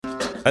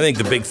I think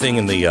the big thing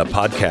in the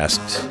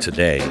podcast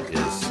today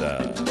is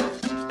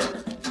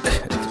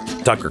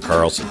Tucker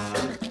Carlson.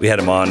 We had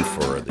him on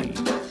for the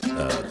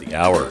last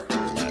hour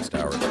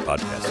of the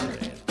podcast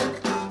today.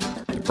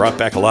 It brought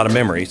back a lot of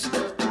memories.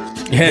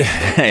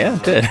 Yeah,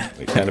 it did.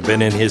 We've kind of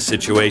been in his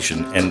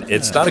situation, and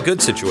it's not a good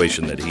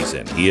situation that he's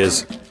in. He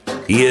is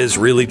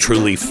really,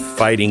 truly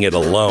fighting it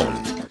alone,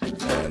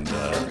 and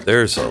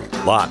there's a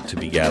lot to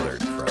be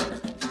gathered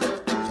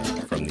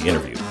from the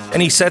interview.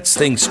 And he sets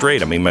things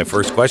straight. I mean, my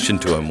first question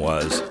to him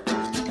was,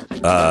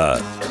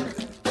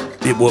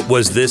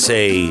 was this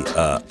a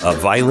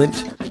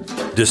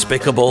violent,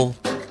 despicable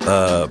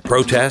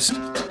protest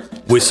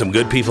with some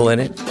good people in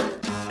it?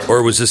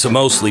 Or was this a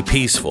mostly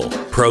peaceful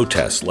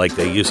protest like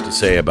they used to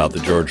say about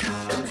the George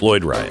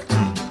Floyd riots?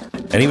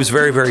 And he was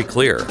very, very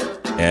clear.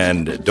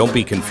 And don't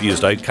be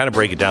confused. I kind of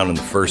break it down in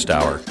the first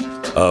hour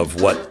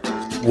of what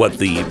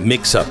the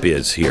mix-up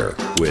is here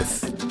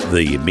with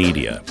the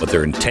media, what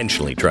they're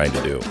intentionally trying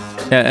to do.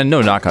 And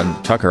no knock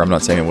on Tucker. I'm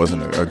not saying it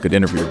wasn't a good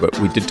interview, but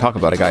we did talk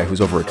about a guy who's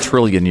over 1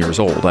 trillion years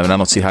old. I mean, I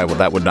don't see how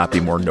that would not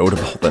be more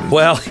notable than...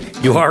 Well,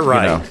 you are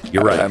right.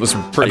 You're right. That was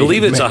pretty... I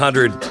believe it's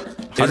 100...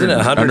 Isn't it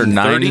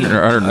 190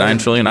 or 109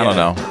 trillion? I don't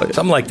know.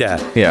 Something like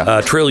that.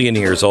 Yeah. Trillion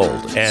years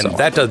old. And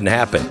that doesn't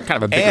happen.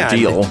 Kind of a bigger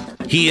deal.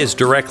 He is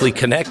directly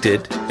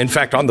connected, in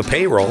fact, on the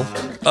payroll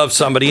of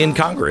somebody in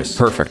Congress.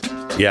 Perfect.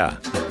 Yeah.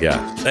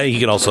 He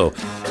can also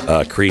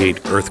create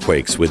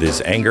earthquakes with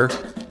his anger,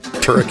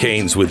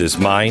 hurricanes with his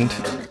mind,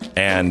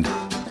 and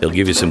he'll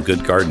give you some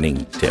good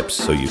gardening tips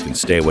so you can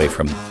stay away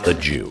from the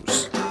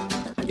Jews.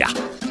 Yeah.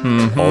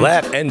 Mm-hmm. All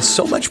that and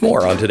so much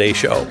more on today's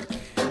show.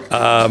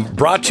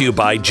 Brought to you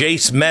by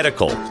Jace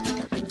Medical.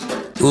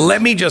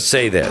 Let me just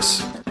say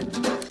this.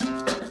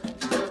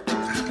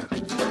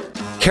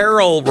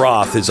 Carol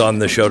Roth is on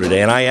the show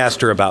today, and I asked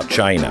her about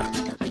China.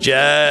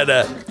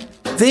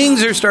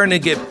 Things are starting to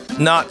get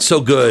not so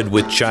good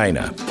with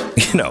China.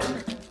 You know,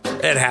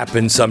 it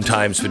happens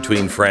sometimes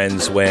between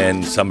friends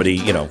when somebody,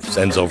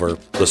 sends over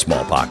the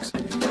smallpox.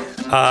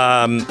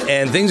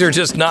 And things are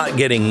just not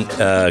getting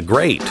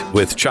great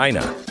with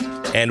China.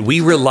 And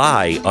we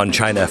rely on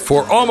China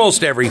for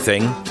almost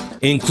everything,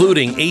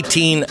 including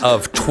 18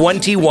 of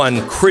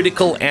 21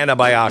 critical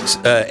antibiotics.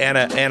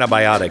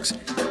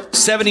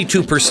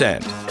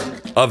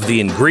 72% of the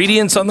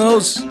ingredients on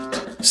those,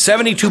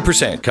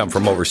 72% come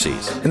from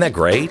overseas. Isn't that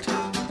great?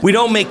 We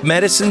don't make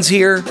medicines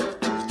here.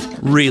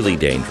 Really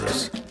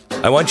dangerous.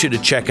 I want you to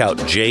check out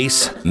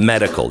Jace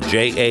Medical,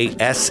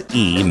 Jase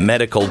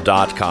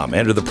medical.com.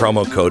 Enter the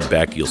promo code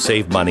Beck. You'll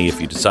save money if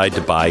you decide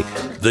to buy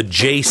the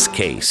Jace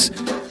case.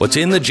 What's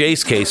in the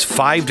Jace case?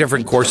 5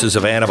 different courses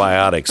of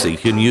antibiotics that you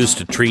can use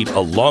to treat a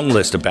long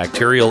list of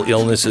bacterial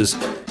illnesses,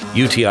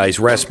 UTIs,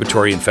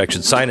 respiratory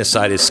infections,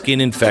 sinusitis,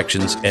 skin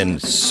infections,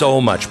 and so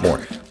much more.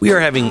 We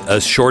are having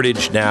a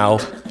shortage now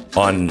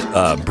on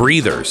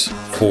breathers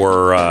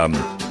for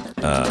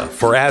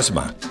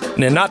asthma.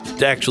 And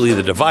not actually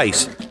the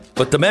device,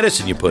 but the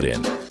medicine you put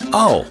in.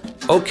 Oh,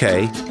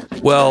 okay.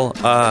 Well,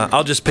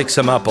 I'll just pick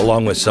some up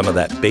along with some of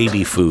that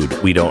baby food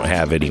we don't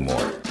have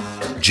anymore.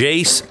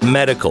 Jace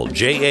Medical,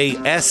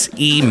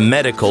 Jase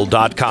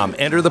medical.com.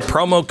 Enter the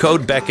promo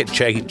code Beck at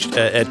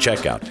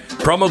checkout.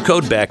 Promo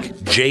code Beck,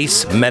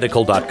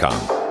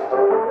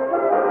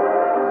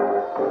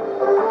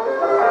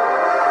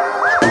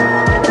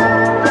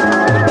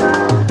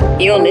 jasemedical.com.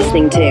 You're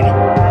listening to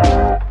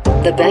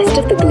the best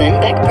of the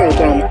Glenn Beck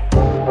program.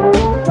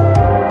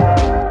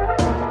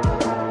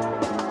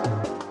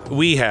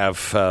 We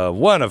have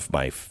one of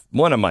my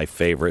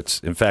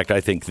favorites. In fact, I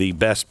think the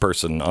best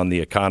person on the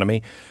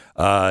economy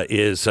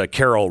is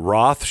Carol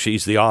Roth.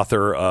 She's the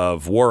author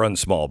of War on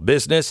Small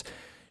Business.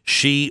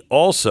 She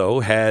also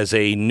has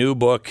a new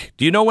book.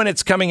 Do you know when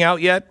it's coming out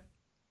yet?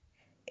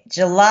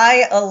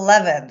 July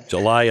 11th.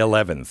 July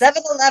 11th.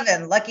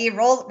 7-11. Lucky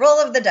roll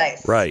of the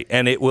dice. Right.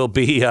 And it will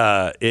be,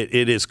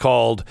 it is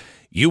called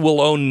You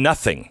Will Own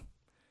Nothing.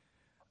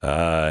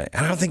 I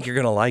don't think you're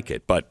going to like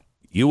it, but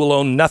You Will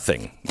Own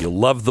Nothing. You'll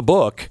love the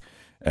book.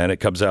 And it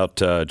comes out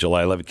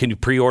July 11th. Can you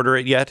pre-order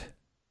it yet?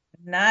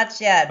 Not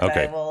yet, but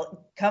okay. I will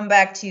come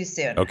back to you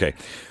soon. Okay.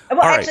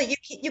 Well, all actually, right.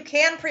 you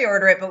can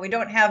pre-order it, but we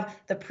don't have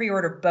the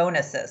pre-order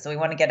bonuses. So we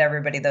want to get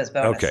everybody those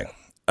bonuses.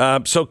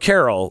 Okay. So,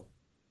 Carol,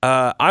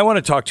 I want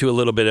to talk to you a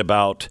little bit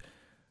about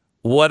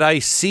what I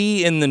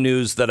see in the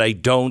news that I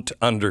don't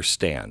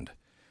understand.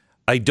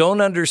 I don't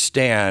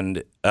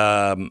understand.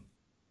 I'll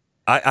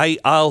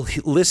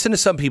listen to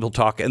some people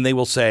talk, and they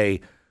will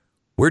say,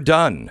 we're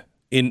done.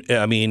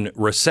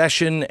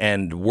 Recession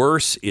and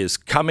worse is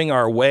coming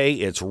our way.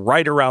 It's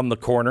right around the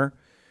corner.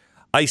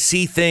 I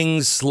see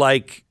things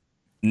like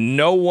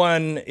no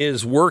one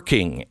is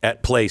working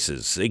at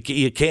places.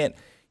 You can't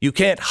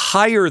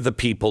hire the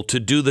people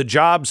to do the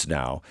jobs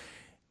now.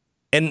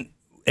 And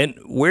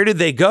where did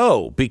they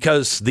go?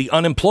 Because the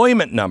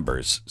unemployment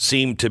numbers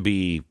seem to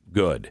be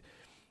good.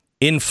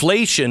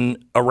 Inflation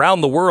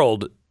around the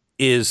world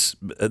is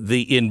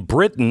in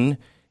Britain.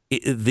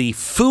 The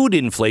food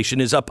inflation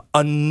is up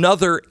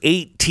another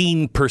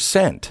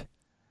 18%.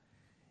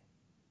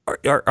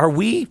 Are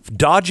we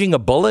dodging a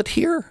bullet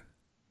here?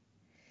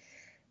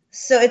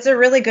 So it's a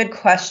really good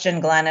question,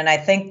 Glenn. And I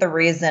think the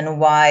reason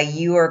why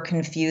you are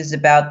confused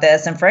about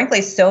this, and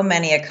frankly, so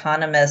many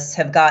economists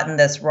have gotten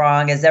this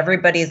wrong, is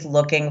everybody's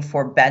looking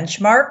for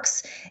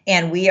benchmarks.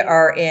 And we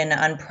are in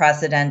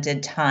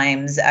unprecedented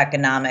times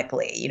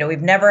economically.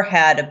 We've never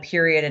had a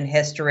period in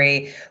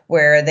history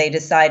where they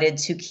decided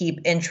to keep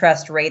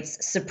interest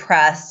rates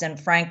suppressed and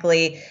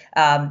frankly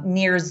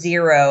near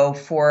zero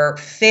for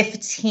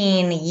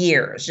 15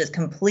 years, just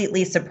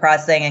completely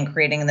suppressing and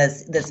creating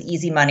this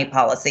easy money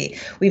policy.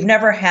 We've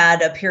never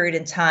had a period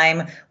in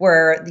time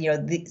where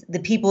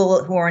the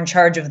people who are in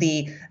charge of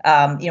the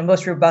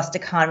most robust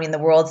economy in the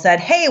world said,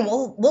 "Hey,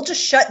 we'll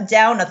just shut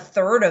down a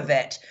third of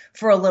it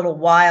for a little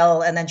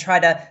while and then try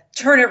to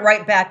turn it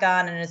right back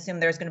on and assume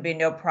there's going to be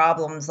no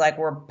problems, like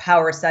we're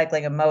power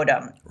cycling a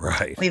modem."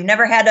 Right. We've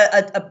never had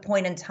a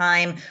point in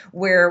time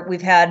where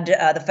we've had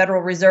the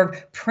Federal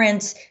Reserve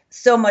print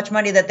so much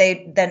money that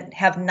they then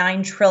have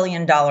 $9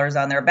 trillion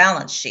on their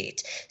balance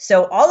sheet.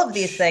 So all of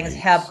these things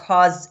have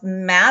caused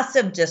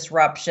massive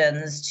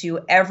disruptions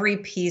to every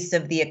piece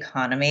of the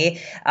economy,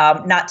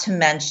 not to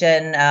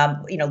mention,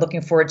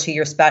 looking forward to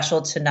your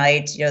special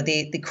tonight,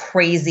 the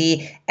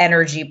crazy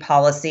energy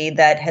policy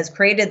that has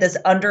created this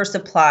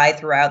undersupply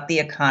throughout the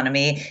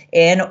economy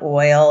in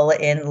oil,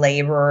 in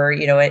labor,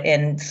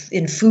 in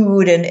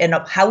food and in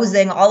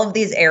housing, all of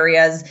these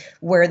areas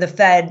where the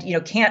Fed,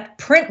 can't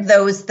print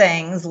those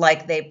things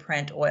like they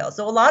print oil.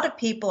 So a lot of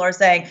people are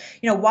saying,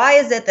 why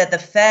is it that the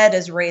Fed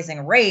is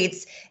raising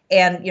rates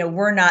and,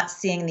 we're not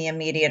seeing the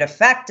immediate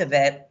effect of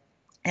it?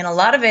 And a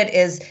lot of it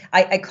is,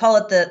 I call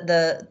it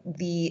the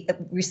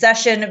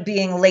recession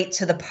being late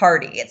to the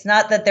party. It's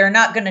not that they're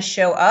not going to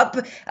show up.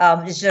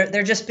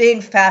 They're just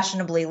being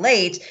fashionably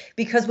late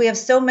because we have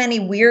so many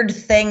weird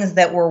things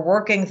that we're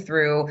working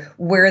through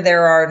where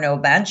there are no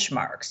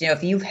benchmarks.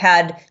 If you've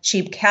had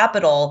cheap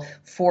capital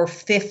for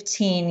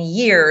 15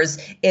 years,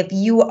 if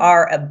you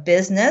are a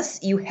business,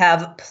 you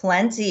have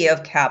plenty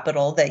of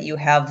capital that you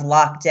have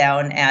locked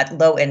down at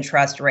low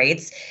interest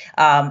rates.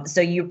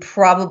 So you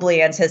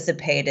probably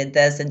anticipated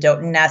this and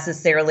don't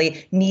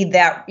necessarily need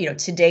that,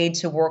 today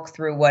to work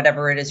through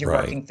whatever it is you're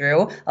working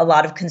through. A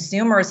lot of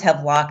consumers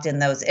have locked in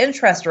those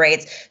interest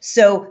rates.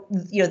 So,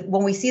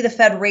 when we see the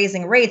Fed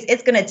raising rates,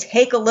 it's going to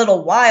take a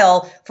little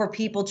while for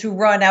people to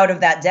run out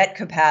of that debt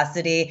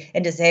capacity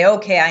and to say,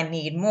 okay, I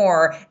need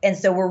more. And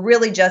so we're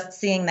really just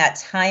seeing that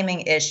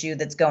timing issue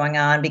that's going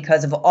on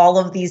because of all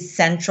of these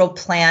central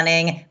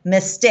planning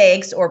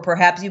mistakes, or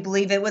perhaps you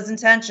believe it was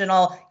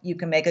intentional. You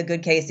can make a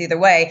good case either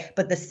way,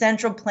 but the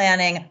central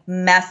planning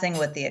messing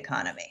with the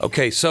economy.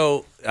 Okay,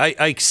 so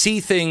I see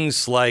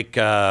things like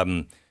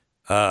car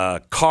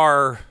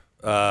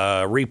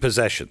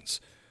repossessions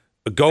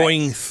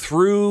going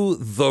through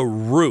the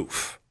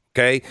roof.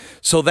 Okay,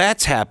 so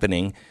that's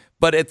happening.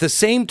 But at the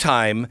same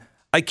time,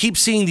 I keep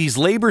seeing these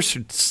labor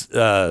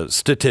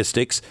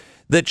statistics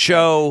that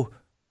show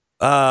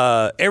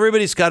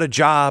everybody's got a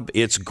job.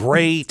 It's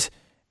great.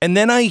 And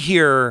then I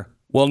hear,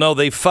 well, no,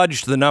 they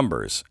fudged the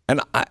numbers.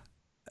 And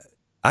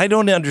I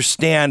don't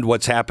understand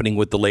what's happening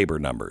with the labor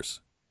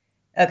numbers.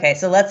 Okay,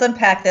 so let's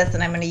unpack this,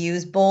 and I'm going to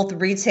use both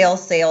retail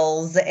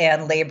sales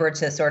and labor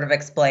to sort of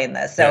explain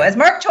this. So as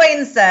Mark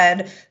Twain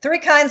said, 3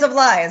 kinds of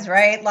lies,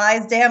 right?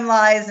 Lies, damn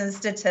lies, and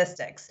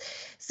statistics.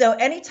 So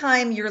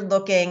anytime you're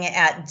looking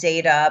at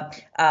data,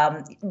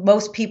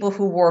 most people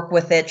who work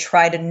with it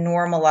try to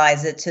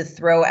normalize it, to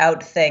throw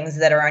out things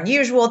that are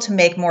unusual, to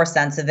make more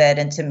sense of it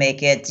and to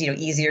make it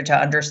easier to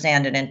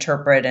understand and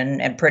interpret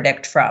and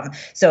predict from.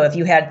 So if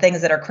you had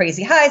things that are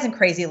crazy highs and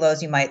crazy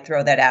lows, you might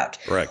throw that out.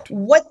 Correct.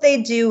 What they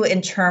do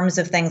in terms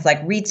of things like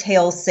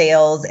retail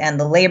sales and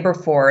the labor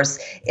force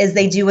is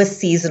they do a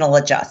seasonal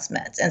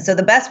adjustment. And so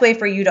the best way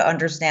for you to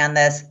understand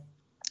this,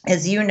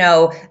 as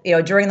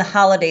during the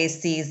holiday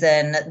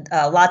season,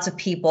 lots of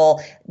people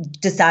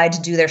decide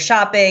to do their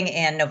shopping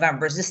in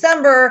November,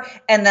 December,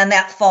 and then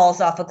that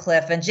falls off a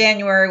cliff in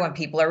January when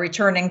people are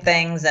returning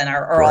things and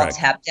are all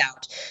tapped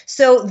out.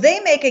 So they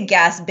make a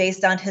guess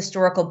based on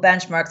historical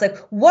benchmarks, like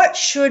what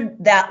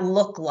should that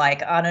look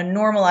like on a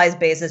normalized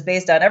basis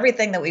based on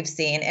everything that we've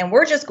seen, and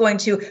we're just going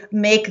to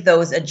make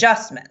those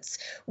adjustments,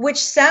 which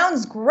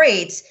sounds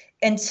great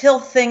until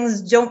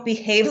things don't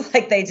behave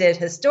like they did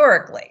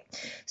historically.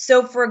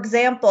 So, for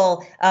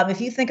example, if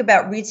you think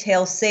about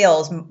retail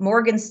sales,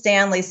 Morgan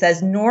Stanley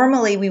says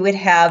normally we would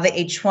have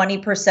a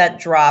 20%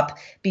 drop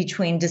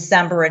between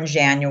December and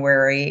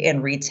January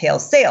in retail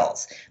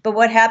sales. But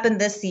what happened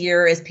this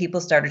year is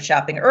people started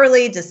shopping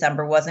early.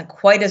 December wasn't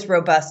quite as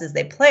robust as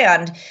they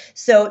planned.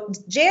 So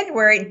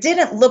January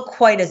didn't look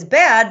quite as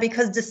bad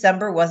because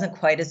December wasn't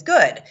quite as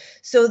good.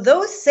 So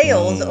those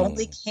sales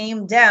only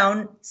came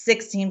down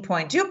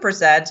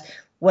 16.2%.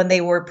 When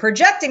they were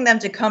projecting them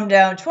to come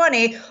down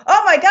 20,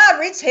 oh my God,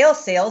 retail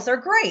sales are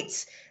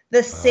great.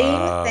 The same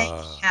thing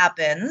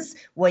happens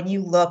when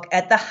you look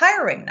at the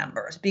hiring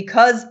numbers,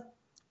 because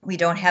We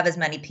don't have as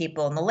many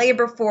people in the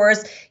labor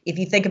force. If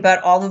you think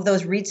about all of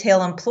those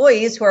retail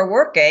employees who are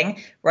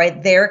working,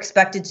 right, they're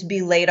expected to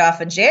be laid off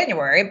in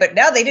January, but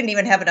now they didn't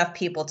even have enough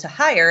people to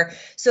hire.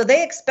 So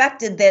they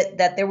expected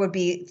that there would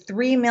be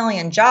 3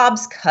 million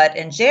jobs cut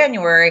in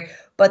January,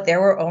 but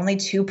there were only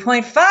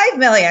 2.5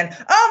 million.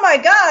 Oh my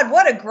God,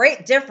 what a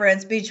great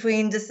difference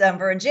between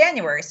December and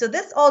January. So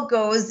this all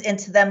goes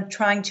into them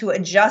trying to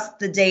adjust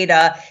the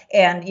data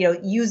and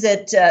use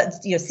it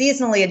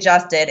seasonally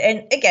adjusted.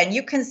 And again,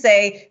 you can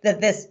say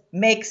that this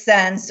makes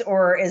sense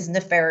or is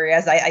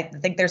nefarious. I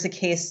think there's a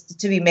case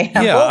to be made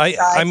on both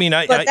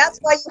sides. But that's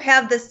why you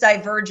have this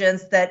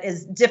divergence that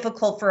is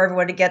difficult for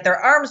everyone to get their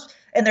arms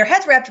and their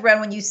heads wrapped around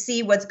when you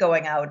see what's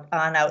going out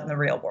in the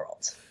real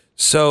world.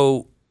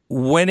 So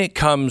when it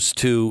comes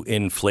to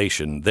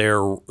inflation,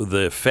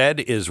 the Fed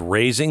is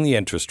raising the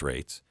interest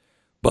rates,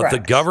 but Correct. The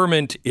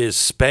government is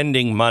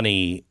spending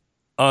money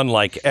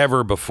unlike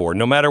ever before.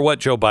 No matter what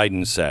Joe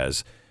Biden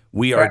says,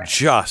 we are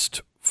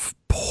just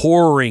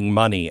pouring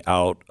money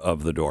out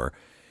of the door.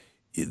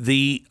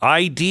 The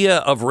idea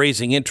of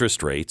raising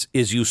interest rates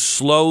is you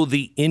slow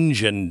the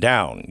engine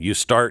down.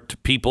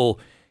 People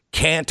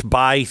can't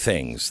buy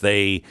things.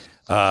 They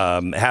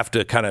have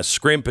to kind of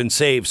scrimp and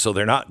save, so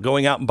they're not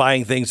going out and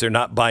buying things. They're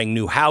not buying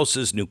new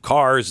houses, new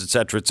cars, et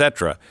cetera, et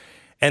cetera.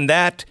 And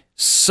that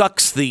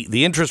sucks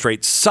the interest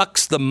rate,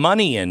 sucks the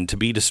money in to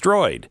be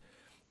destroyed.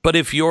 But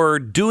if you're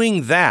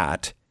doing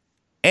that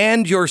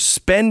and you're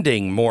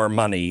spending more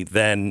money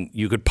than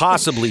you could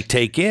possibly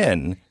take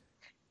in,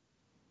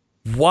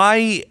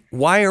 why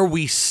are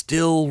we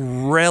still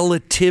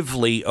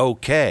relatively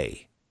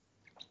okay?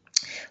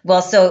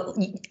 Well, so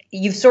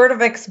you've sort of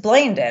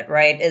explained it,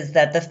 right? Is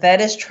that the Fed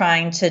is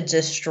trying to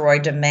destroy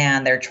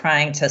demand. They're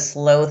trying to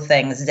slow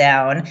things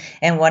down.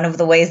 And one of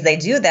the ways they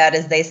do that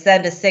is they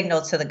send a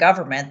signal to the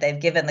government. They've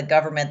given the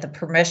government the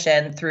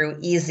permission through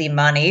easy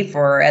money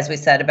for, as we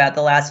said, about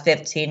the last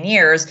 15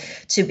 years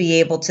to be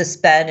able to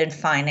spend and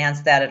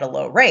finance that at a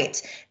low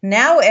rate.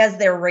 Now, as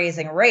they're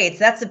raising rates,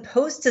 that's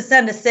supposed to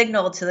send a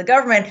signal to the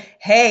government,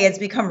 hey, it's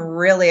become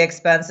really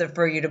expensive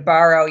for you to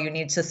borrow. You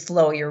need to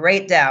slow your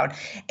rate down.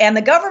 And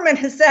the government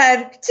has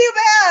said, too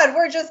bad,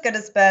 we're just going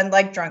to spend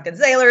like drunken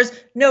sailors.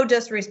 No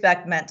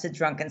disrespect meant to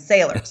drunken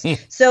sailors.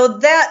 So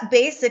that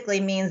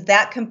basically means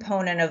that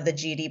component of the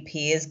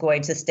GDP is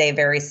going to stay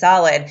very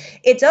solid.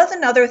 It does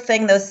another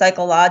thing, though,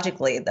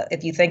 psychologically,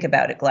 if you think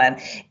about it, Glenn.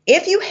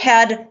 If you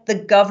had the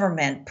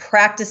government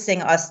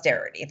practicing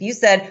austerity, if you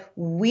said,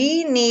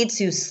 we need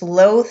to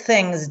slow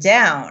things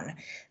down,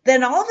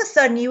 then all of a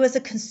sudden you as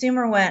a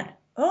consumer went,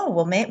 oh,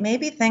 well,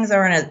 maybe things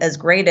aren't as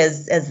great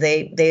as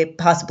they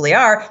possibly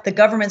are. The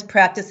government's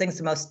practicing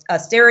some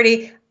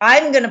austerity.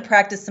 I'm going to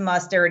practice some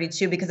austerity,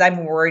 too, because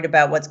I'm worried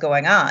about what's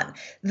going on.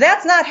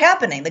 That's not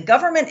happening. The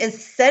government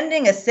is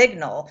sending a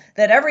signal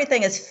that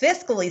everything is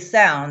fiscally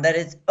sound, that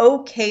it's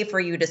okay for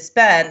you to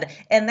spend.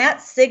 And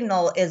that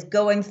signal is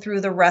going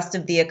through the rest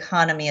of the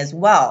economy as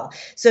well.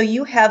 So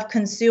you have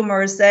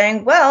consumers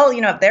saying, well,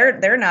 if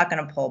they're not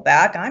going to pull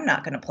back, I'm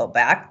not going to pull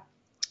back.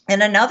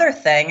 And another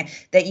thing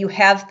that you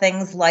have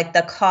things like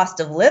the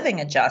cost of living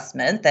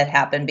adjustment that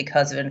happened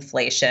because of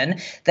inflation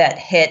that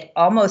hit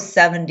almost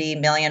 70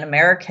 million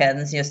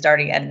Americans,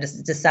 starting in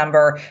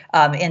December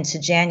into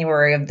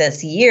January of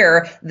this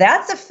year.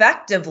 That's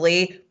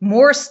effectively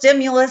more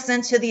stimulus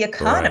into the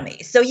economy.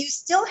 Right. So you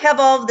still have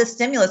all of the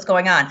stimulus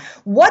going on.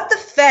 What the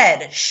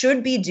Fed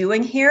should be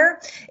doing here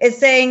is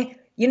saying,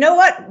 you know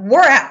what? We're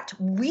out.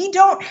 We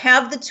don't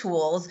have the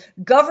tools.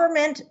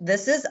 Government,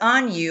 this is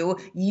on you.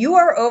 You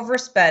are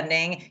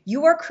overspending.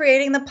 You are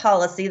creating the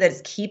policy that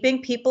is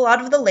keeping people out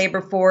of the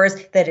labor force,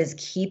 that is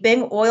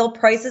keeping oil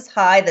prices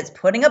high, that's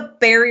putting up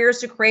barriers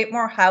to create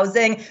more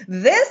housing.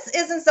 This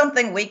isn't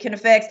something we can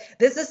fix.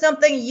 This is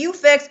something you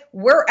fix.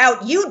 We're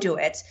out. You do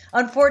it.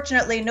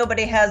 Unfortunately,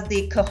 nobody has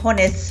the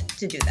cojones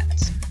to do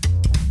that.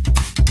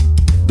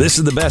 This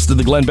is the Best of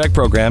the Glenn Beck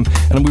program,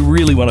 and we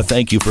really want to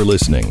thank you for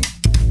listening.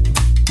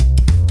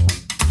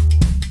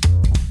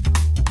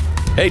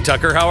 Hey,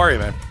 Tucker, how are you,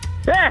 man?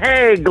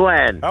 Hey,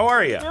 Glenn. How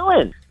are you? How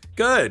you doing?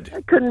 Good.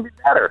 I couldn't be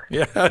better.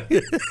 Yeah.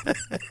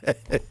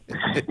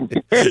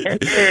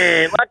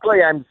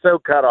 Luckily, I'm so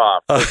cut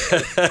off.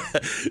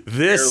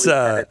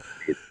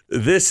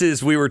 This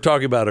is, we were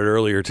talking about it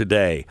earlier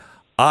today.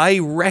 I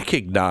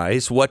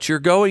recognize what you're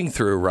going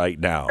through right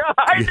now.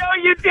 I know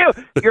you do.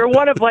 You're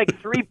one of like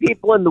 3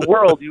 people in the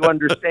world who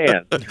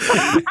understand.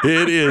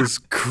 It is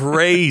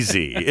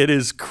crazy. It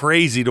is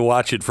crazy to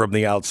watch it from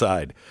the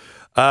outside.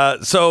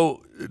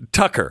 So,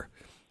 Tucker,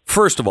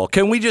 first of all,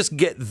 can we just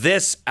get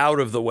this out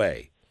of the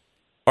way?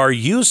 Are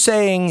you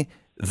saying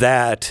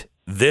that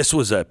this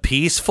was a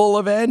peaceful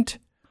event?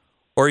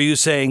 Or are you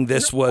saying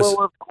this was...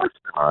 Well, of course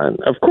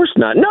not. Of course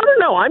not.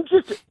 No. I'm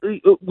just...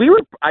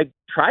 I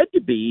tried to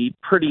be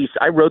pretty...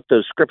 I wrote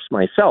those scripts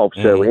myself,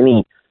 so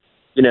any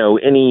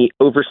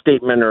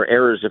overstatement or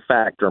errors of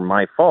fact are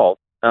my fault.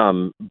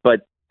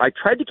 But I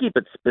tried to keep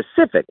it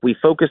specific. We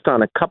focused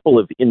on a couple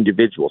of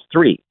individuals,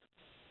 3.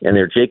 And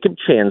they're Jacob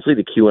Chansley,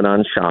 the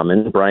QAnon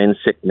shaman, Brian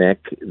Sicknick,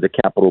 the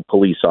Capitol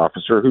Police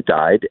officer who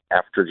died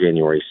after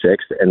January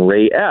 6th, and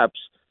Ray Epps,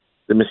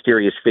 the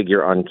mysterious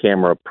figure on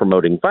camera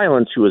promoting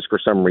violence who was for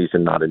some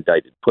reason not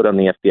indicted, put on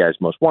the FBI's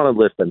most wanted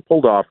list, then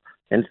pulled off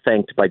and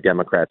thanked by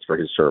Democrats for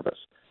his service.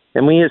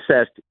 And we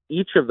assessed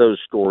each of those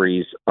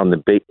stories on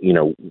the,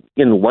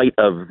 in light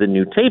of the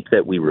new tape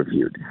that we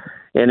reviewed.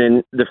 And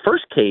in the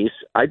first case,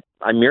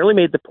 I merely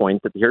made the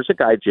point that here's a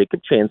guy, Jacob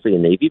Chansley, a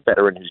Navy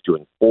veteran, who's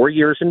doing 4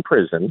 years in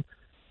prison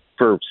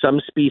for some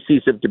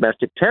species of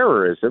domestic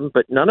terrorism,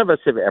 but none of us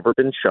have ever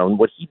been shown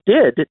what he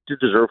did to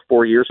deserve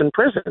 4 years in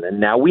prison. And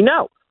now we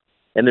know.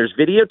 And there's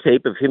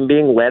videotape of him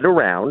being led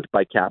around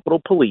by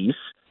Capitol Police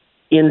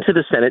into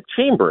the Senate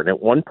chamber. And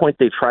at one point,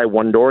 they try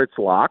one door, it's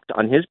locked.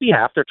 On his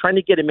behalf, they're trying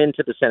to get him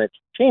into the Senate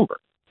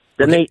chamber.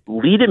 Then they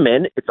lead him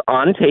in, it's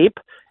on tape,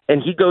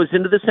 and he goes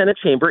into the Senate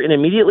chamber and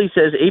immediately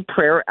says a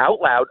prayer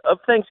out loud of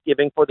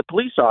thanksgiving for the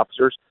police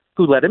officers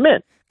who let him in.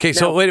 Okay,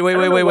 so wait.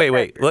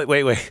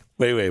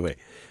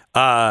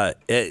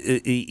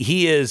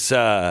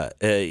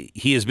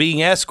 He is being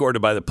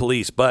escorted by the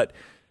police, but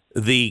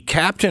the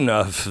captain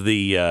of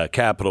the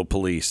Capitol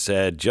Police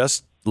said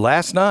just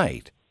last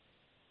night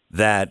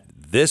that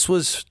this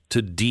was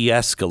to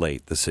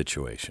de-escalate the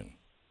situation.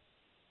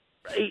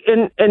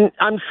 And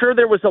I'm sure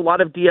there was a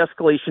lot of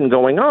de-escalation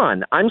going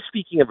on. I'm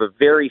speaking of a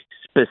very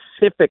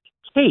specific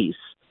case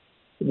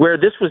where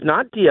this was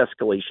not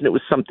de-escalation, it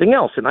was something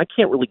else. And I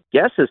can't really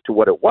guess as to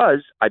what it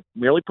was. I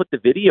merely put the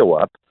video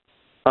up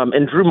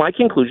and drew my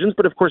conclusions.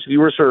 But of course,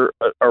 viewers are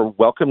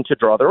welcome to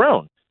draw their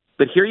own.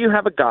 But here you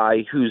have a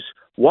guy who's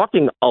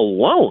walking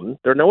alone.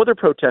 There are no other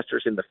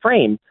protesters in the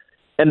frame.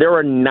 And there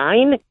are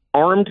 9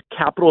 armed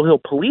Capitol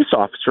Hill police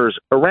officers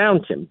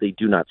around him. They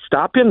do not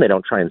stop him. They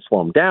don't try and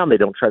slow him down. They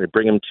don't try to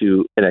bring him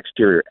to an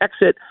exterior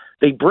exit.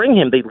 They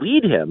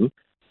lead him,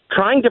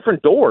 trying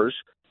different doors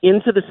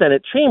into the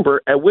Senate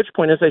chamber, at which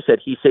point, as I said,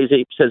 he says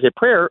a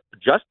prayer,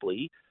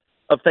 justly,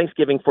 of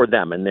thanksgiving for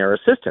them and their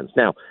assistance.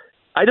 Now,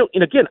 I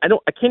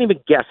can't even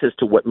guess as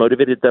to what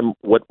motivated them,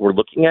 what we're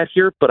looking at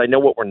here, but I know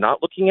what we're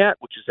not looking at,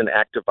 which is an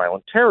act of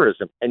violent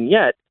terrorism. And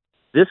yet,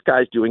 this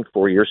guy's doing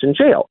 4 years in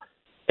jail.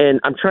 And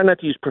I'm trying not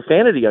to use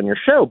profanity on your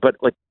show, but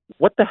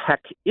what the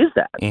heck is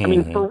that? I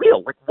mean, for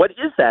real, what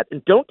is that?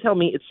 And don't tell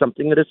me it's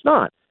something that it's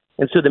not.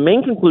 And so the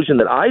main conclusion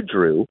that I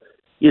drew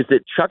is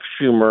that Chuck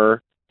Schumer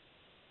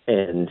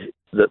and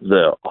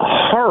the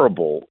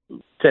horrible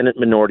Senate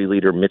Minority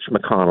Leader Mitch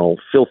McConnell,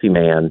 filthy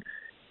man,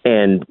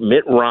 and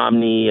Mitt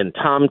Romney and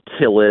Tom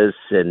Tillis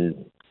and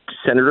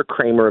Senator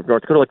Kramer of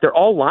North Dakota, they're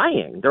all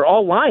lying. They're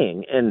all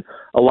lying. And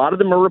a lot of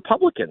them are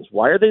Republicans.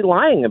 Why are they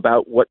lying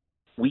about what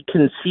we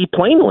can see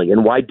plainly,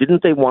 and why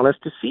didn't they want us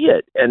to see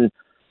it? And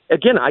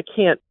again, I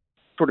can't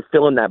sort of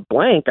fill in that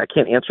blank. I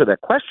can't answer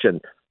that question,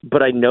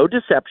 but I know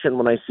deception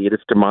when I see it.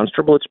 It's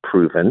demonstrable. It's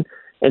proven.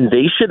 And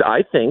they should,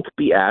 I think,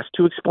 be asked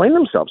to explain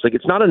themselves.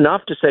 It's not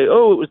enough to say,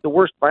 oh, it was the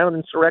worst violent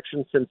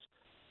insurrection since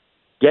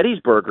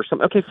Gettysburg or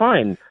something. Okay,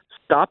 fine.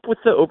 Stop with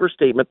the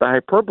overstatement, the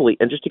hyperbole,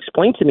 and just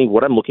explain to me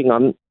what I'm looking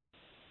on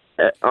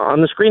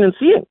the screen and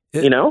seeing,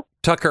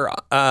 Tucker,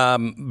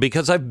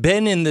 because I've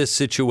been in this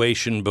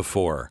situation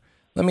before.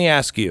 Let me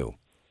ask you,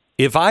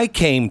 if I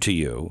came to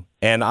you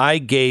and I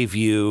gave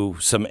you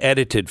some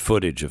edited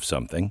footage of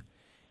something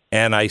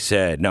and I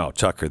said, no,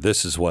 Tucker,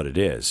 this is what it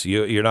is.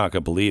 You're not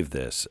going to believe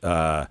this.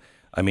 I'm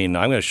going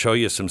to show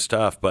you some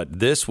stuff,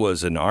 but this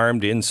was an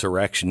armed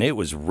insurrection. It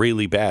was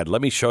really bad.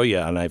 Let me show you.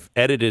 And I've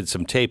edited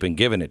some tape and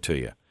given it to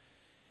you.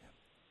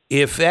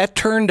 If that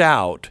turned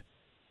out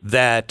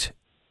that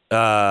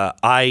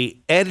I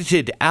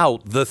edited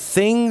out the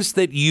things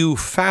that you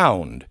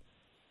found,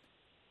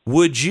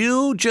 would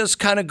you just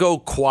kind of go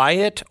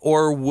quiet,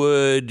 or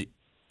would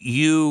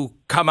you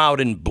come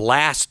out and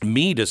blast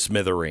me to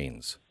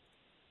smithereens?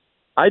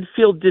 I'd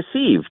feel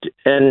deceived.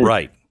 And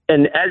right.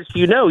 And as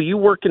you know, you've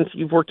worked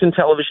in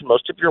television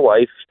most of your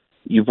life.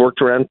 You've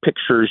worked around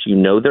pictures. You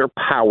know their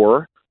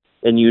power,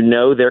 and you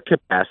know their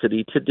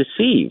capacity to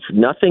deceive.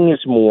 Nothing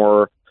is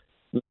more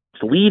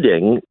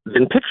misleading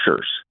than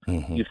pictures.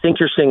 Mm-hmm. You think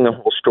you're seeing the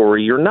whole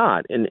story. You're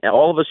not. And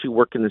all of us who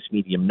work in this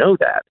medium know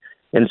that.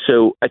 And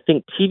so I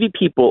think TV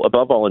people,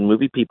 above all, and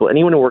movie people,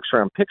 anyone who works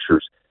around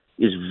pictures,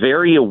 is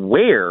very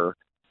aware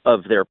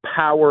of their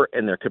power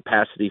and their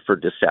capacity for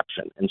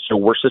deception. And so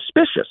we're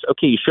suspicious.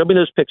 Okay, you showed me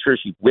those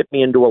pictures. You whipped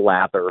me into a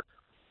lather.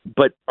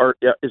 But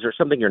is there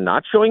something you're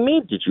not showing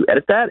me? Did you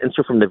edit that? And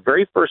so from the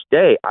very first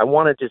day, I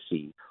wanted to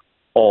see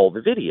all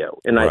the video.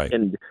 And right.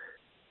 And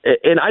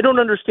I don't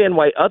understand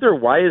why is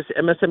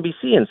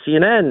MSNBC and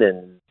CNN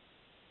and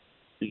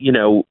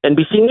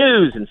NBC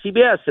News and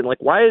CBS and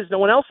why is no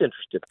one else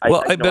interested?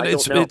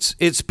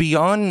 It's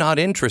beyond not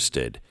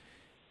interested.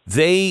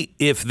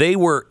 If they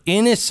were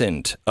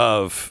innocent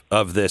of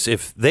this,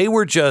 if they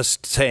were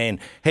just saying,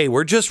 hey,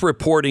 we're just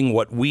reporting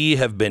what we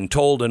have been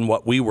told and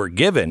what we were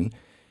given,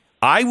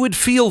 I would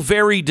feel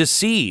very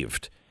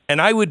deceived. And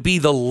I would be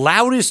the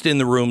loudest in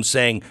the room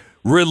saying,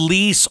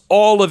 release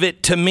all of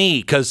it to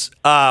me, because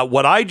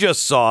what I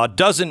just saw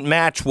doesn't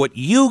match what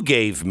you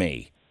gave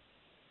me.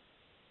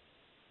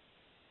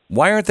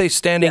 Why aren't they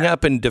standing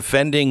up and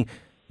defending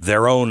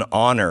their own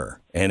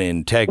honor and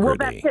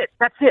integrity? Well,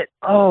 that's it.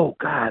 Oh,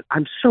 God,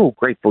 I'm so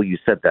grateful you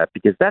said that,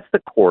 because that's the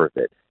core of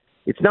it.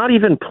 It's not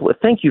even,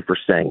 thank you for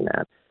saying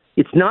that.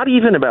 It's not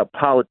even about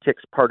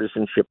politics,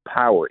 partisanship,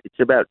 power. It's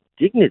about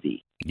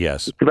dignity.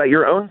 Yes. It's about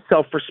your own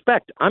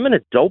self-respect. I'm an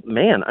adult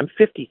man. I'm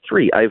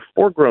 53. I have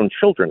 4 grown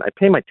children. I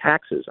pay my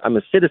taxes. I'm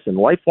a citizen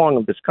lifelong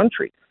of this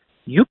country.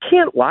 You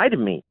can't lie to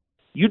me.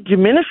 You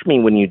diminish me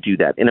when you do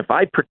that. And if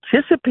I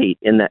participate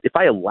in that, if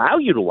I allow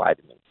you to lie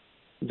to me,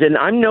 then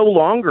I'm no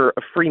longer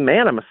a free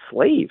man. I'm a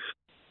slave.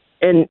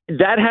 And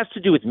that has to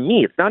do with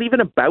me. It's not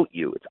even about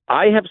you.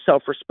 I have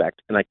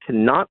self-respect, and I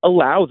cannot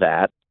allow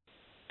that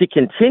to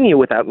continue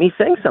without me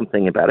saying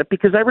something about it,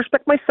 because I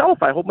respect myself.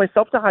 I hold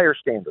myself to higher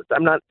standards.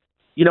 I'm not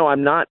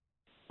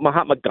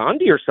Mahatma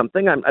Gandhi or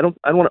something. I don't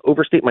want to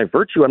overstate my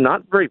virtue. I'm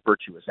not very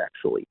virtuous,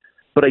 actually.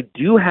 But I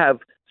do have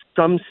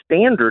some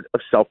standard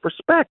of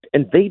self-respect,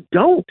 and they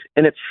don't.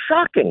 And it's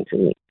shocking to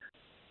me.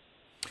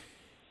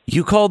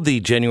 You called the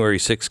January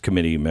 6th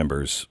committee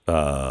members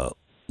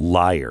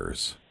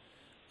liars.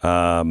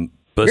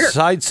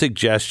 Besides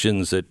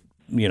suggestions that,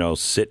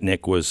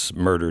 Sitnik was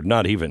murdered,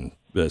 not even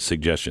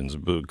suggestions,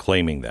 but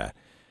claiming that.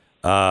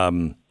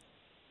 Do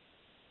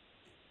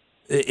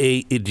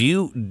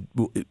you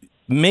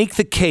make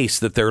the case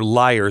that they're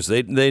liars?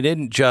 They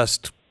didn't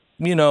just,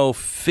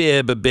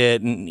 fib a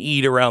bit and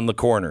eat around the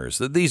corners.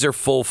 That these are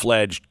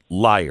full-fledged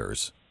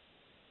liars.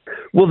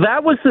 Well,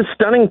 that was the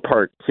stunning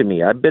part to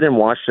me. I've been in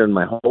Washington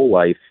my whole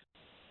life,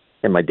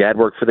 and my dad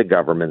worked for the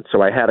government,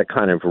 so I had a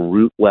kind of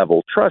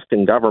root-level trust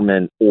in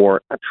government,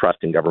 or not trust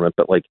in government,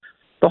 but like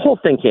the whole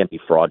thing can't be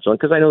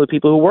fraudulent because I know the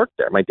people who work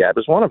there. My dad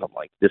was one of them.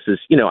 Like, this is,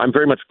 I'm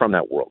very much from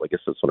that world. I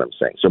guess that's what I'm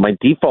saying. So my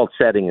default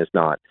setting is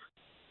not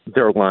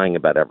they're lying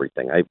about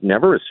everything. I've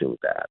never assumed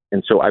that.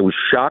 And so I was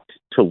shocked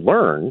to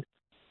learn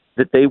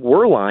that they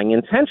were lying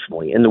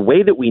intentionally. And the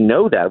way that we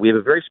know that, we have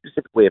a very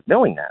specific way of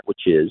knowing that,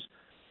 which is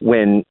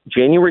when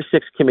January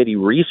 6th committee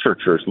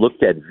researchers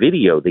looked at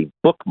video, they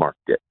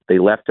bookmarked it. They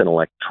left an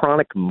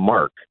electronic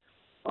mark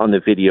on the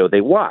video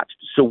they watched.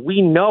 So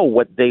we know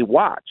what they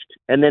watched,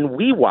 and then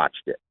we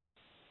watched it.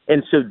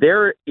 And so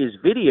there is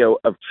video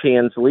of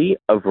Chansley,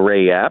 of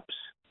Ray Epps,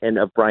 and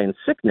of Brian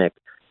Sicknick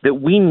that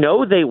we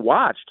know they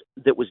watched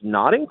that was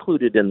not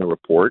included in the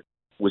report,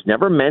 was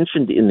never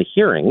mentioned in the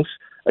hearings,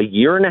 a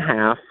year and a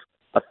half,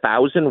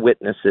 1,000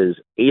 witnesses,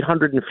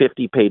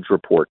 850-page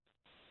report.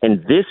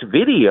 And this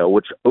video,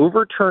 which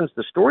overturns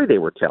the story they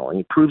were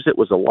telling, proves it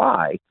was a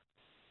lie,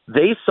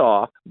 they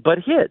saw but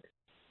hid.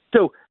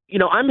 So,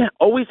 I'm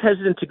always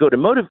hesitant to go to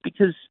motive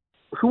because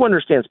who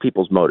understands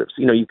people's motives?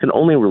 You can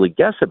only really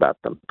guess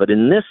about them. But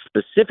in this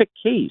specific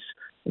case,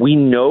 we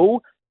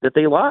know that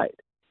they lied.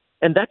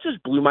 And that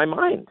just blew my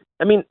mind.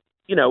 I mean,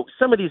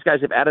 some of these guys,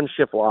 if Adam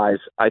Schiff lies,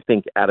 I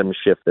think Adam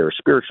Schiff, there are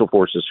spiritual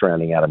forces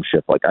surrounding Adam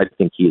Schiff. Like, I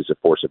think he is a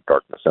force of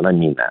darkness, and I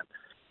mean that.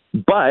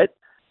 But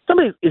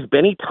is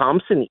Benny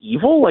Thompson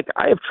evil? Like,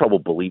 I have trouble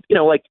believing,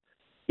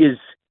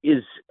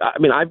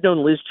 I've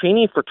known Liz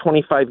Cheney for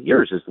 25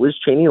 years. Is Liz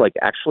Cheney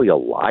actually a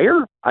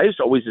liar? I just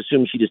always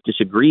assume she just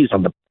disagrees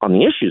on the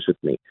issues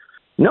with me.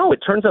 No, it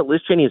turns out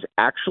Liz Cheney is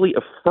actually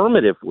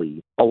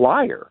affirmatively a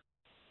liar.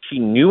 She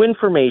knew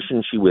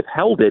information, she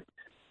withheld it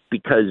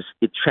because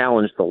it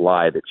challenged the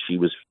lie that she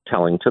was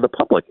telling to the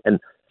public. And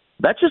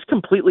that just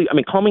completely,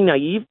 call me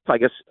naive. I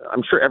guess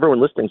I'm sure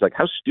everyone listening is like,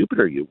 how stupid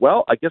are you?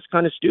 Well, I guess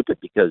kind of stupid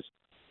because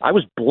I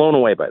was blown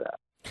away by that.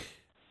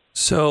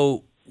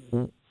 So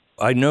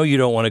I know you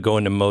don't want to go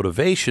into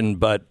motivation,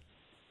 but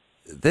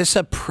this is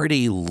a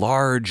pretty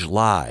large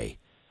lie.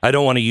 I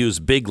don't want to use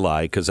big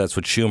lie because that's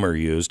what Schumer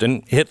used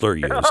and Hitler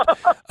used.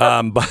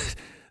 But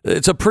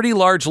it's a pretty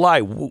large lie.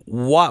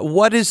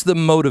 What is the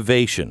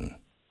motivation?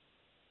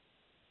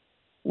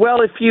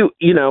 Well, if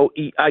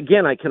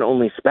again, I can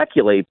only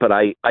speculate, but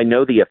I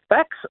know the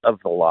effects of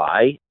the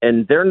lie,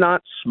 and they're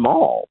not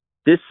small.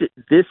 This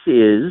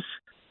is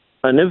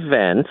an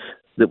event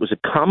that was a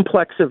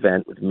complex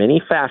event with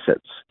many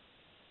facets,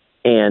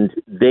 and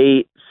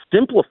they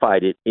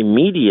simplified it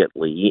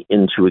immediately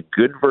into a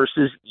good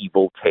versus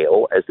evil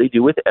tale, as they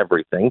do with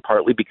everything,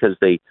 partly because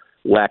they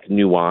lack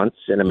nuance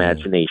and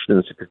imagination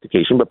and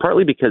sophistication, but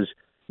partly because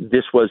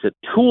this was a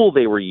tool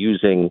they were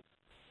using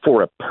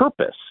for a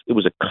purpose. It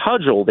was a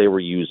cudgel they were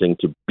using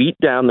to beat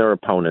down their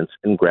opponents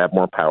and grab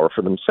more power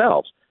for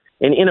themselves.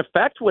 And in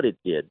effect, what it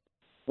did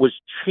was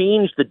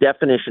change the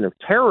definition of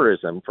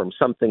terrorism from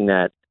something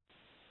that,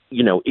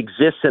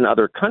 exists in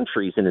other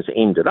countries and is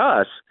aimed at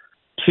us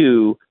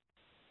to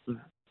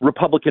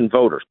Republican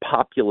voters,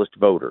 populist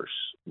voters.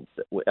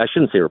 I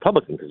shouldn't say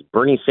Republican because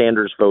Bernie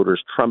Sanders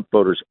voters, Trump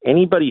voters,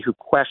 anybody who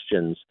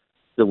questions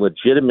the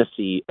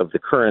legitimacy of the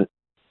current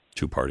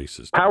two-party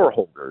system power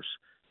holders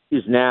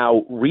is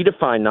now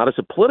redefined not as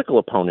a political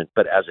opponent,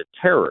 but as a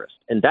terrorist.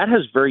 And that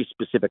has very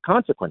specific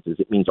consequences.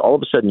 It means all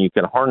of a sudden you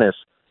can harness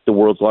the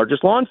world's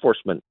largest law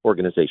enforcement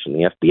organization,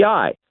 the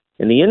FBI,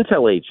 and the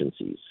intel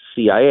agencies,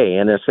 CIA,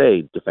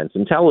 NSA, Defense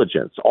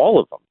Intelligence, all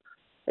of them.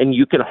 And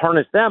you can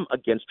harness them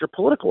against your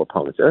political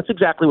opponents. And that's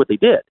exactly what they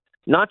did,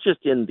 not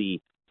just in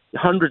the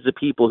hundreds of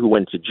people who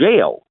went to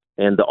jail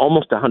and the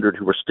almost 100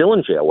 who were still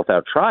in jail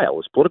without trial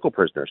as political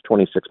prisoners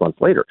 26 months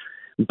later.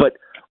 But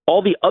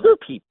all the other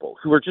people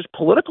who are just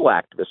political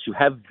activists who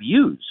have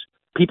views,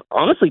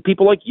 honestly,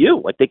 people like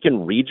you, like they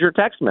can read your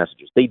text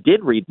messages. They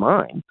did read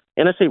mine.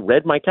 NSA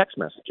read my text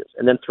messages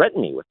and then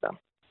threatened me with them.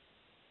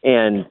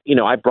 And,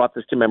 I brought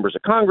this to members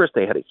of Congress.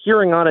 They had a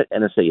hearing on it.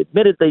 NSA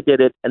admitted they did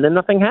it, and then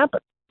nothing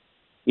happened.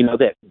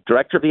 The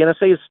director of the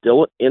NSA is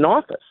still in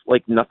office.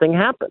 Like nothing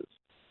happens.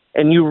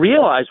 And you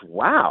realize,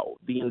 wow,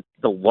 the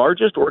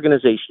largest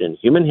organization in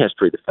human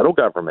history, the federal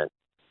government,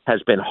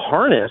 has been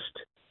harnessed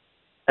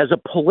as a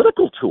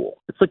political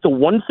tool. It's like the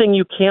one thing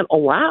you can't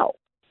allow.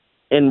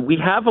 And we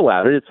have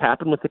allowed it. It's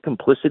happened with the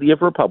complicity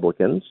of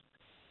Republicans,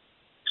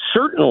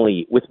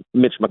 certainly with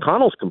Mitch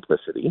McConnell's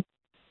complicity.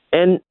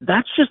 And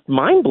that's just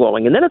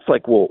mind-blowing. And then it's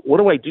like, well, what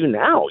do I do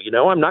now?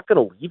 I'm not going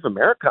to leave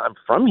America. I'm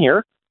from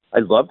here. I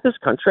love this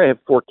country. I have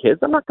 4 kids.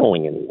 I'm not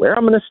going anywhere.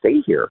 I'm going to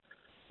stay here.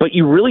 But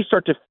you really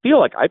start to feel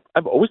like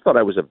I've always thought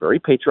I was a very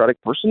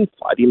patriotic person,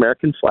 fly the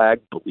American flag,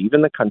 believe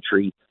in the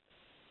country.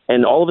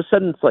 And all of a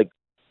sudden, it's like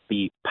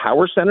the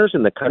power centers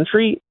in the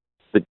country,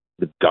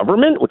 the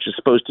government, which is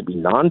supposed to be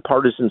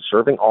nonpartisan,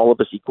 serving all of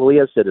us equally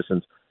as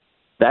citizens,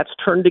 that's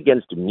turned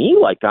against me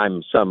like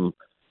I'm some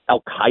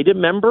Al-Qaeda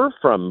member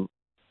from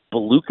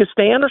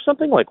Baluchistan or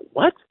something. Like,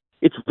 what?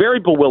 It's very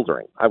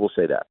bewildering. I will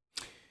say that.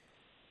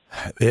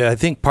 Yeah, I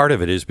think part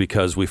of it is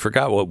because we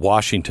forgot what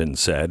Washington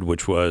said,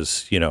 which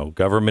was,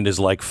 government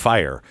is like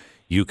fire.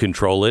 You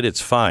control it,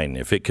 it's fine.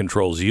 If it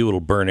controls you,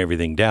 it'll burn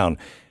everything down.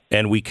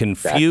 And we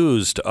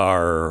confused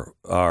our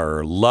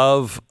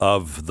love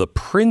of the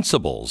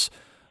principles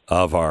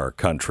of our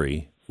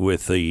country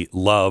with the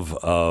love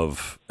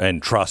of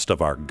and trust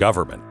of our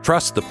government.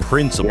 Trust the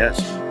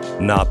principles,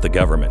 not the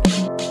government.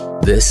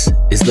 This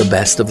is the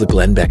best of the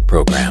Glenn Beck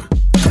program.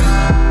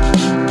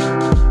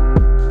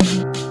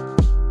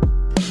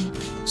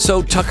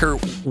 So, Tucker,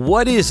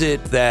 what is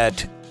it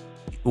that,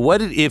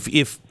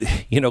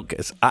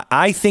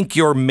 I think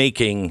you're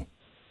making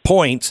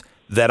points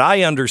that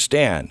I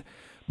understand,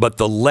 but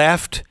the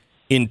left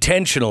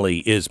intentionally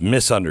is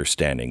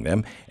misunderstanding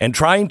them and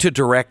trying to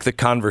direct the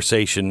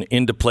conversation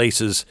into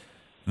places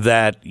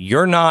that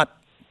you're not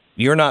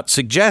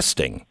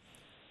suggesting.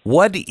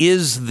 What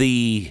is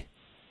the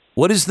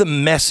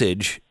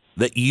message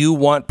that you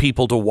want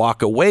people to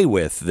walk away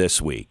with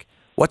this week?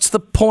 What's the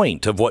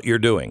point of what you're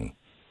doing?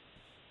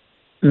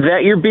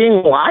 That you're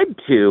being lied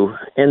to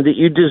and that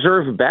you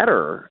deserve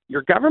better.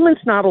 Your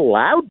government's not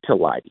allowed to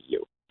lie to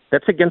you.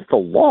 That's against the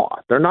law.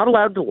 They're not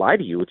allowed to lie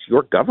to you. It's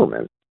your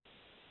government.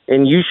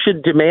 And you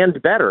should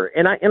demand better.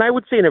 And I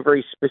would say in a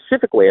very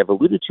specific way, I've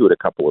alluded to it a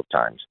couple of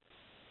times,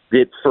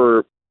 that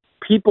for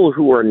people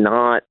who are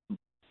not,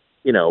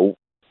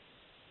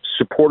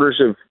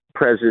 supporters of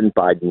President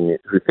Biden,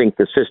 who think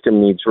the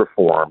system needs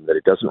reform, that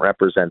it doesn't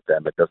represent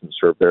them, it doesn't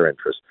serve their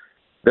interests,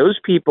 those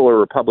people are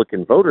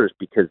Republican voters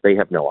because they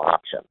have no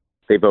option.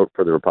 They vote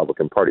for the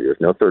Republican Party.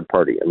 There's no third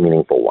party, a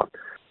meaningful one.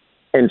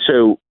 And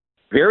so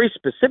very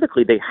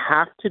specifically, they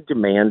have to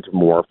demand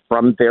more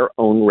from their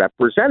own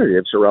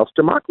representatives or else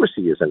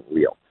democracy isn't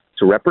real.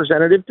 So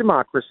representative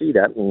democracy,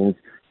 that means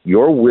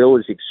your will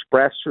is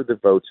expressed through the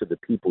votes of the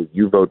people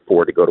you vote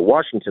for to go to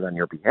Washington on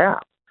your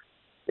behalf.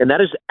 And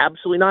that is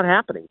absolutely not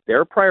happening.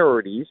 Their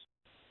priorities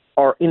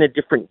are in a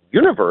different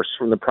universe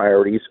from the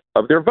priorities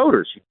of their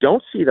voters. You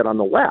don't see that on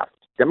the left.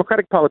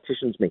 Democratic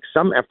politicians make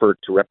some effort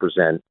to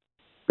represent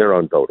their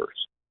own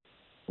voters.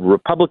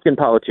 Republican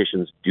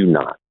politicians do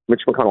not.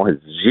 Mitch McConnell has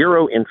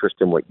zero interest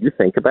in what you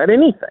think about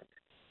anything.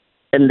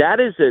 And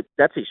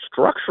that's a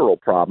structural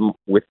problem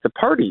with the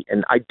party.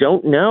 And I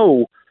don't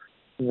know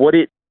what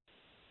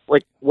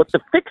the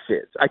fix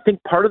is. I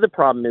think part of the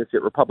problem is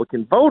that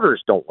Republican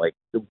voters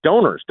the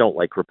donors don't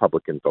like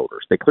Republican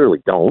voters. They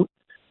clearly don't.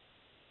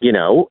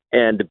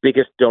 And the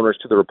biggest donors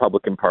to the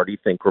Republican Party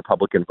think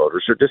Republican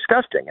voters are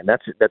disgusting. And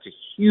that's a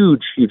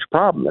huge, huge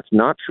problem. That's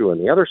not true on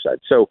the other side.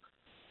 So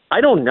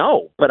I don't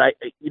know, but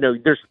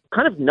there's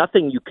kind of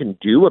nothing you can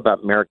do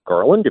about Merrick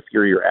Garland if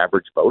you're your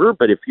average voter.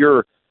 But if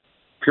your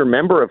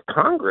member of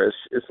Congress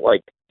is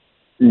like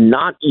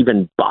not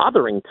even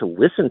bothering to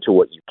listen to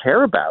what you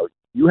care about,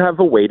 you have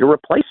a way to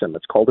replace him.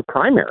 It's called a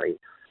primary.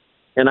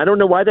 And I don't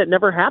know why that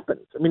never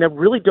happens. I mean, I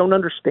really don't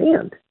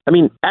understand. I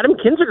mean, Adam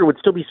Kinzinger would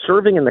still be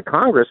serving in the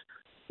Congress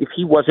if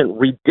he wasn't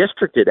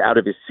redistricted out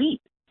of his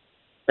seat.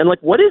 And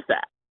what is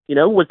that?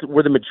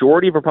 Were the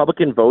majority of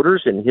Republican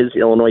voters in his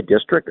Illinois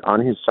district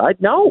on his side?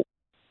 No,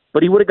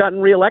 but he would have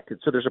gotten reelected.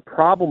 So there's a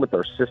problem with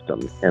our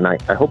system, and I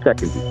hope that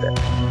can be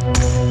fixed.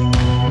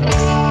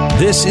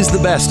 This is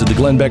the best of the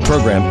Glenn Beck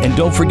program. And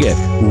don't forget,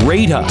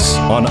 rate us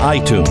on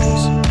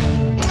iTunes.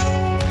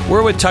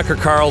 We're with Tucker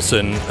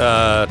Carlson,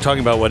 talking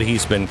about what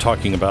he's been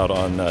talking about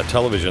on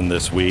television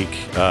this week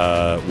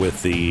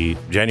with the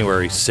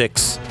January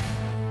 6th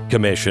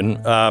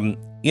commission.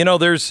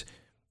 There's,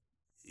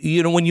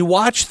 when you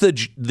watch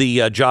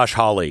the Josh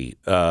Hawley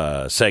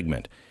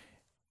segment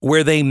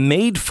where they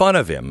made fun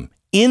of him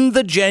in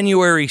the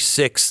January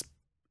 6th,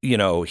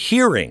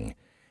 hearing,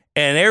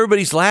 and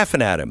everybody's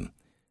laughing at him.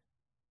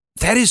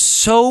 That is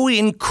so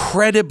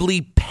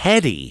incredibly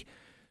petty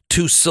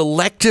to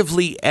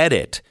selectively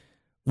edit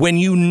when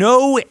you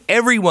know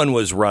everyone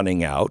was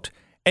running out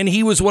and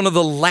he was one of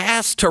the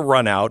last to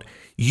run out.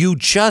 You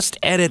just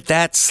edit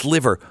that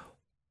sliver.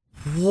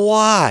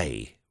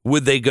 Why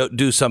would they go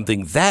do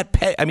something that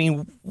petty? I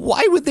mean,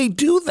 why would they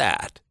do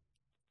that?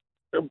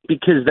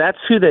 Because that's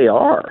who they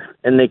are,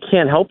 and they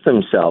can't help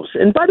themselves.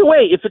 And by the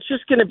way, if it's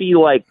just going to be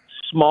like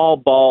small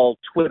ball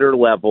Twitter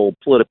level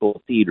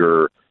political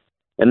theater,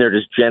 and they're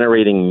just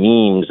generating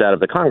memes out of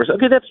the Congress,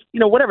 okay, that's,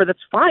 whatever, that's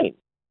fine.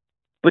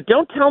 But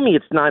don't tell me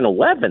it's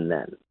 9/11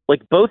 then.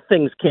 Like, both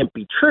things can't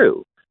be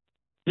true.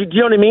 Do you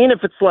know what I mean? If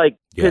it's like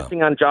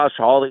pissing on Josh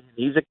Hawley,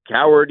 he's a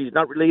coward, he's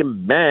not really a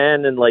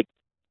man, and like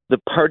the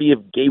party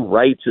of gay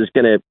rights is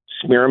going to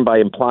smear him by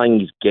implying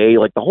he's gay.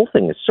 Like, the whole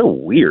thing is so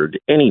weird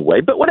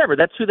anyway. But whatever,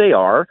 that's who they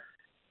are.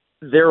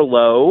 They're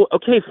low.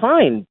 Okay,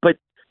 fine. But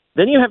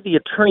then you have the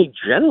attorney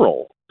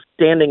general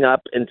standing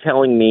up and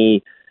telling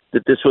me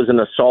that this was an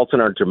assault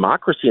on our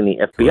democracy and the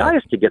FBI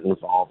is to get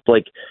involved.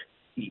 Like,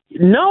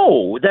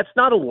 no, that's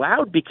not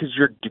allowed because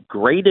you're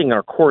degrading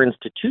our core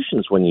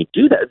institutions when you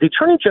do that. The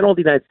Attorney General of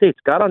the United States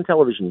got on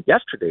television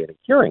yesterday at a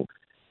hearing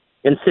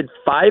and said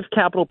 5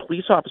 Capitol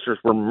Police officers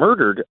were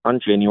murdered on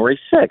January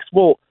 6th.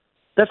 Well,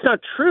 that's not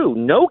true.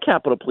 No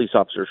Capitol Police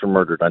officers were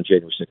murdered on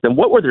January 6th. And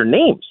what were their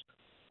names?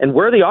 And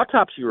where are the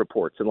autopsy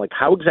reports? And like,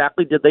 how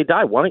exactly did they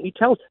die? Why don't you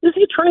tell us? This is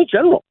the Attorney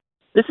General.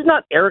 This is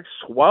not Eric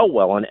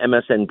Swalwell on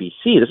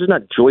MSNBC. This is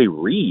not Joy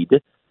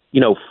Reid,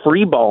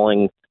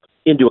 freeballing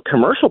into a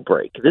commercial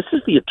break. This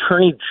is the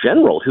Attorney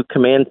General who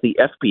commands the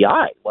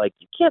FBI. Like,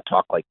 you can't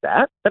talk like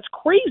that. That's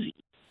crazy.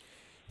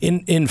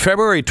 In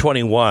February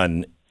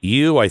 21,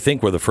 you, I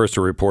think, were the first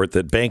to report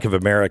that Bank of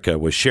America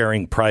was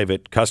sharing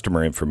private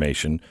customer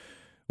information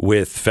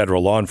with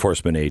federal law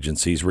enforcement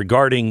agencies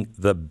regarding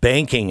the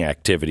banking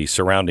activity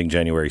surrounding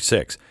January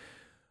 6th.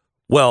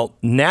 Well,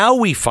 now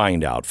we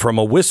find out from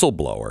a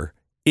whistleblower,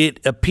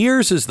 it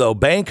appears as though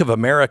Bank of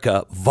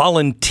America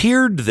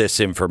volunteered this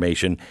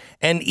information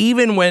and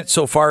even went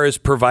so far as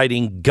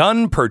providing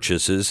gun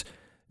purchases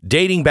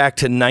dating back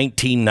to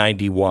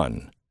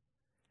 1991.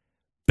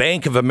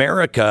 Bank of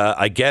America,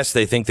 I guess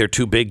they think they're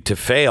too big to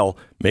fail.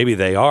 Maybe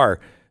they are.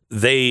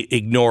 They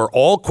ignore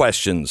all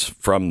questions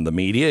from the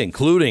media,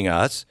 including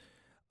us.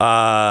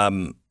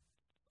 I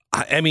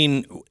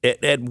mean,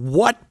 at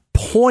what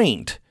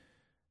point,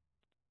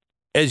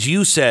 as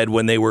you said,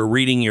 when they were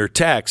reading your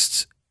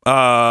texts,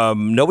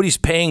 nobody's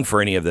paying for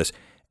any of this.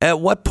 At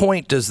what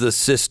point does the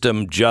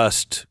system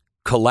just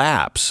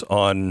collapse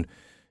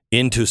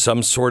into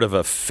some sort of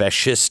a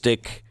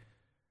fascistic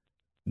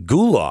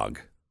gulag?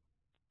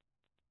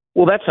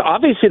 Well, that's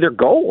obviously their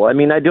goal. I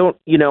mean, I don't,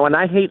 and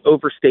I hate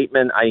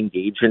overstatement. I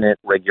engage in it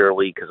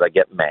regularly because I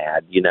get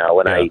mad,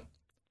 and I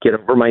get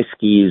over my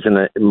skis.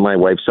 And my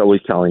wife's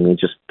always telling me,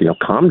 just,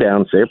 calm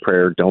down, say a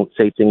prayer, don't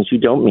say things you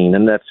don't mean.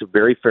 And that's a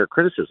very fair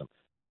criticism.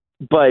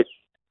 But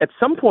at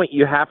some point,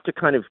 you have to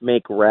kind of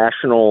make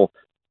rational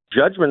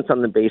judgments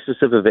on the basis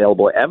of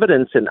available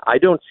evidence. And I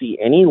don't see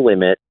any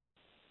limit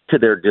to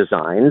their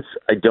designs.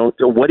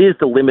 What is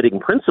the limiting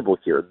principle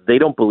here? They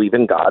don't believe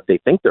in God. They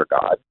think they're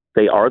God.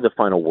 They are the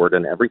final word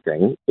on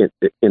everything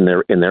in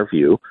their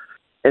view.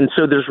 And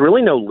so there's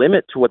really no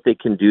limit to what they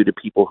can do to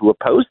people who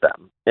oppose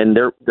them. And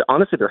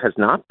honestly, there has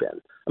not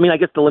been. I mean, I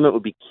guess the limit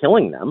would be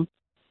killing them,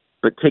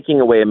 but taking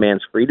away a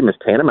man's freedom is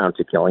tantamount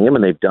to killing him,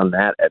 and they've done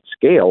that at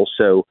scale.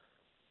 So,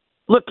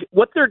 look,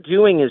 what they're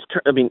doing is,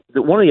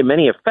 one of the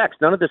many effects,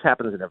 none of this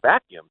happens in a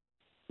vacuum,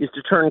 is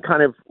to turn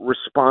kind of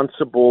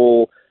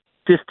responsible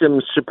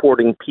systems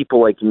supporting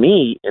people like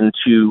me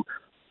into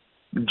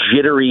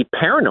jittery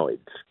paranoids.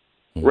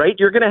 Right?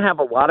 You're going to have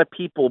a lot of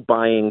people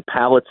buying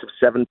pallets of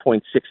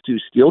 7.62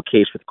 steel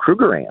case with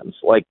Krugerrands.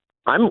 Like,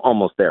 I'm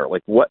almost there.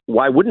 Like,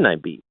 why wouldn't I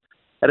be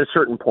at a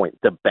certain point?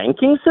 The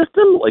banking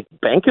system, like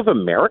Bank of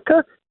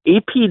America,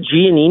 AP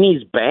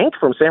Giannini's bank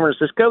from San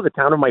Francisco, the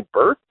town of my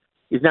birth,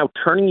 is now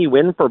turning you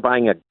in for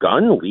buying a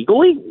gun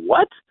legally?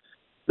 What?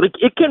 Like,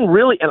 it can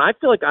really, and I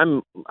feel like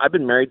I've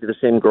been married to the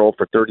same girl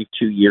for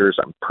 32 years.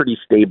 I'm pretty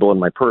stable in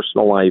my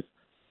personal life.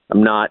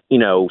 I'm not,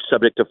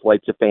 subject to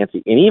flights of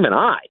fancy. And even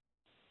I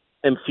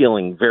am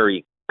feeling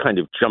very kind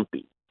of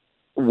jumpy.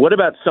 What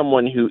about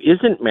someone who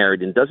isn't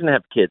married and doesn't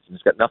have kids and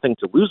has got nothing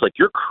to lose? Like,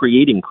 you're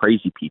creating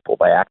crazy people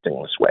by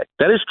acting this way.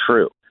 That is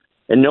true.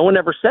 And no one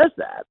ever says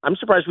that. I'm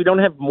surprised we don't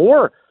have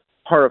more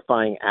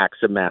horrifying acts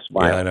of mass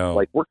violence. Yeah, I know.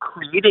 Like, we're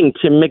creating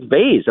Tim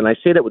McVeighs, and I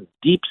say that with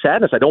deep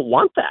sadness. I don't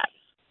want that.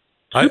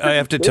 I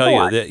have to tell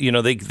you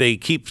that, they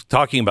keep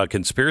talking about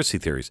conspiracy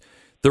theories.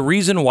 The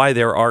reason why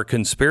there are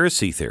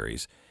conspiracy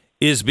theories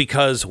is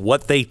because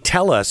what they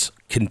tell us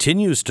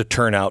continues to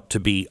turn out to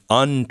be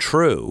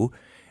untrue,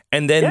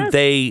 and then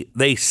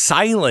they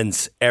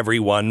silence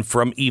everyone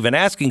from even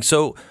asking.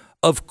 So,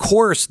 of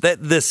course,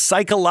 that the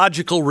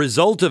psychological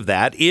result of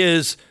that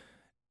is,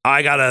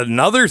 I got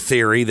another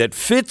theory that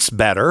fits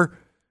better.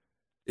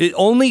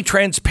 Only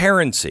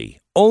transparency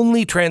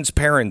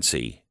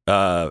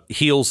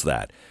heals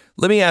that.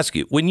 Let me ask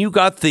you: when you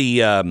got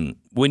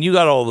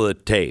all the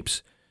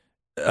tapes,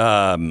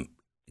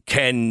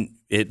 did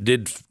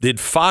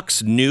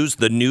Fox News,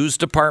 the news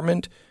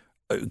department,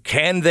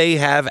 can they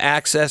have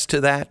access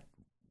to that?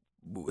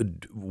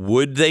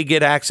 Would they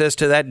get access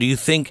to that? Do you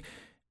think?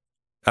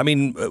 I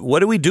mean, what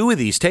do we do with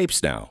these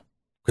tapes now?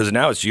 Because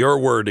now it's your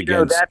word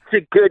against. That's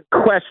a good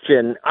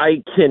question.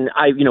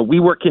 We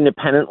work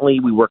independently.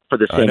 We work for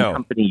the same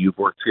company. You've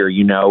worked here,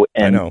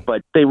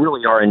 but they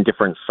really are in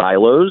different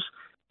silos.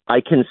 I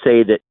can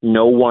say that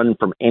no one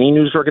from any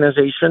news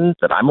organization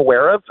that I'm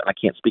aware of, and I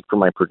can't speak for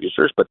my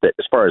producers, but that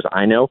as far as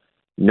I know,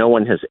 no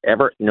one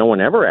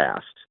ever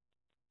asked.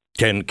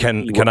 Can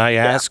I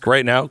ask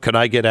right now? Can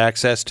I get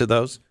access to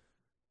those?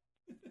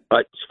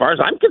 As far as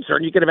I'm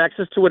concerned, you can have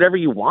access to whatever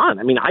you want.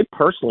 I mean, I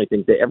personally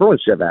think that everyone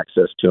should have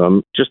access to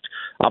them.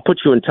 I'll put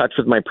you in touch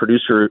with my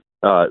producer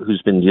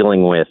who's been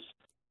dealing with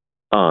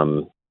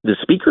the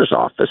speaker's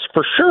office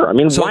for sure. I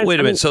mean, wait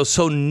a minute.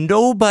 So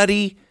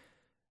nobody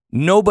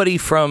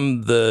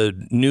from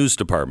the news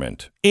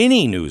department,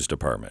 any news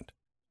department,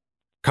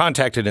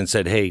 contacted and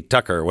said, "Hey,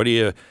 Tucker, what are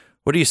you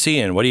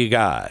seeing? What do you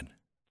got?"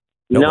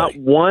 Nobody.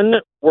 Not one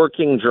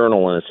working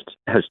journalist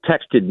has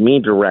texted me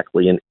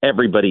directly, and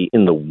everybody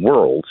in the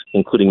world,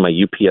 including my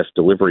UPS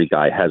delivery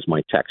guy, has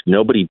my text.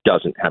 Nobody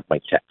doesn't have my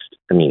text.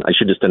 I mean, I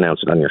should just announce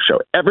it on your show.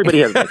 Everybody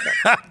has my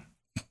text.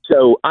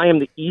 So I am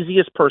the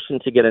easiest person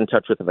to get in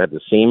touch with. I've had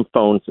the same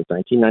phone since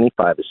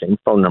 1995, the same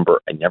phone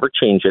number. I never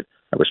change it.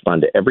 I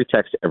respond to every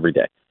text every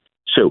day.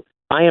 So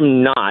I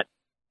am not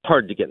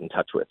hard to get in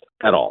touch with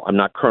at all. I'm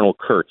not Colonel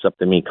Kurtz up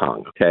the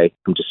Mekong, okay?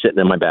 I'm just sitting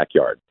in my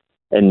backyard.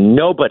 And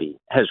nobody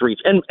has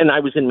reached, and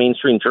I was in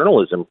mainstream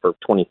journalism for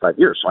 25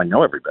 years, so I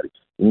know everybody.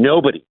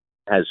 Nobody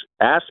has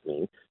asked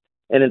me.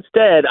 And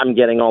instead, I'm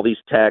getting all these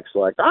texts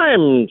like,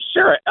 "I'm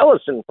Sarah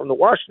Ellison from the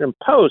Washington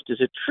Post.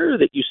 Is it true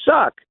that you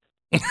suck?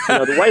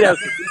 The White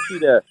House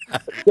issued a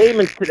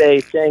statement today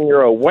saying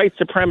you're a white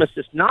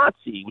supremacist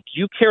Nazi. Would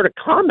you care to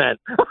comment?"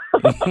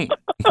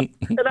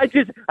 And I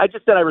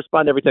just said I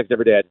respond to every text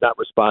every day. I did not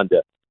respond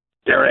to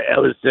Sarah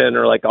Ellison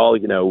or like all,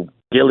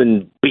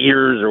 Dylan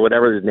Beers or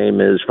whatever his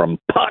name is from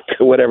Puck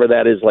or whatever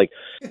that is. Like,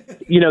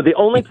 the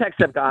only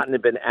texts I've gotten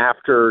have been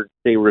after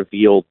they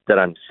revealed that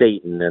I'm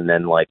Satan. And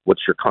then like,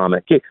 what's your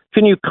comment?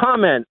 Can you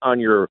comment on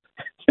your,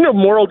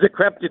 moral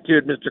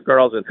decrepitude, Mr.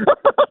 Carlson?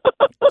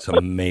 It's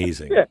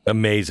amazing. Yeah.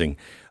 Amazing.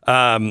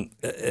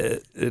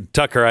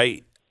 Tucker,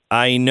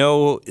 I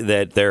know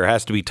that there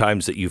has to be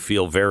times that you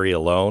feel very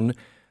alone.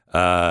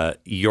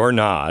 You're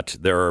not.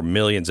 There are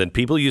millions. And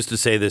people used to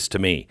say this to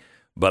me.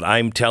 But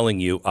I'm telling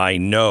you, I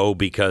know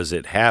because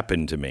it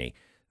happened to me.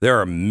 There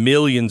are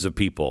millions of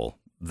people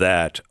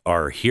that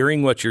are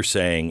hearing what you're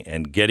saying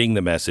and getting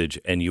the message,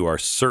 and you are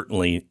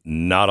certainly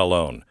not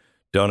alone.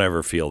 Don't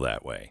ever feel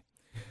that way.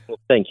 Well,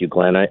 thank you,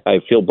 Glenn. I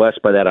feel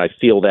blessed by that. I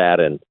feel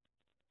that, and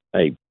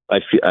I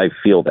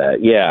feel that.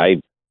 Yeah,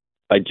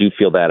 I do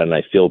feel that, and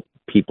I feel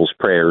people's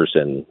prayers,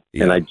 and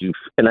I do,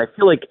 and I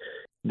feel like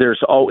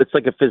it's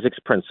like a physics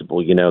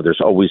principle.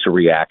 There's always a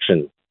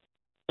reaction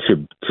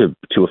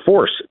to a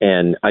force.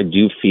 And I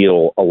do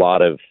feel a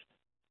lot of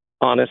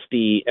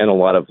honesty and a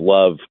lot of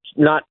love,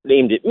 not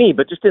aimed at me,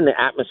 but just in the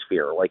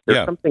atmosphere. Like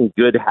there's something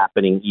good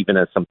happening even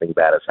as something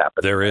bad has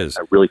happened. There is.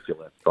 I really feel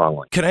that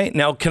strongly.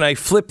 Can I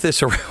flip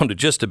this around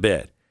just a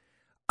bit?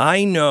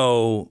 I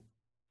know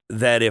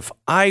that if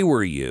I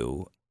were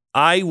you,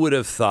 I would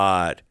have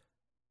thought,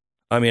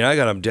 I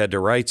got them dead to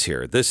rights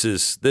here. This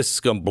is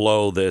going to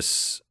blow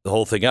the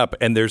whole thing up.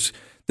 And there's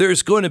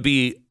going to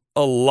be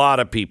a lot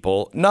of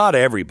people, not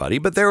everybody,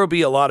 but there will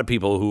be a lot of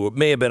people who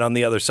may have been on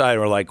the other side and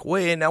were like,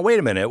 wait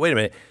a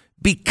minute.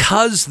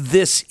 Because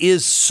this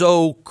is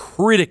so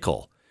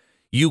critical,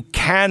 you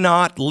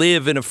cannot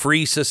live in a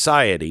free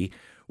society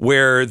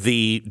where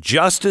the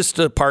Justice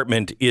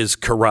Department is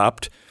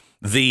corrupt,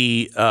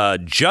 the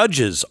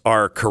judges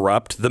are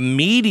corrupt, the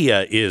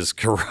media is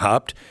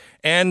corrupt,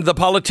 and the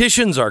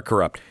politicians are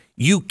corrupt.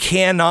 You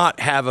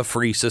cannot have a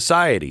free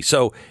society.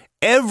 So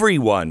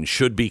everyone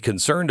should be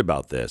concerned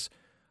about this.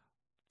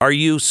 Are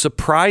you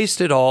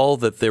surprised at all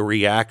that the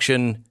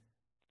reaction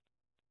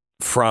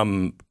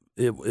from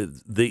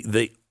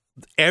the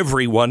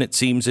everyone, it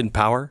seems, in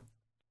power?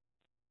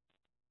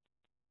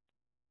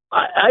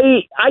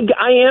 I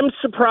am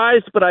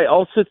surprised, but I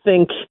also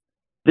think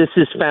this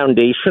is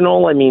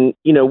foundational.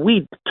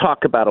 We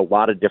talk about a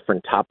lot of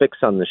different topics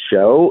on the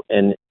show,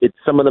 and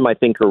some of them I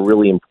think are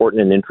really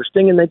important and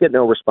interesting, and they get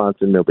no response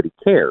and nobody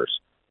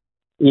cares.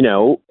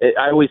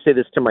 I always say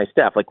this to my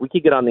staff, like we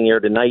could get on the air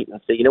tonight and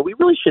say, we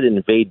really should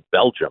invade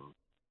Belgium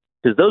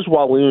because those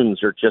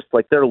Walloons are just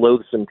like, they're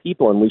loathsome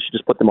people and we should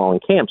just put them all in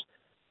camps.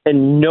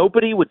 And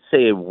nobody would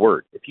say a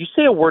word. If you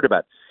say a word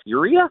about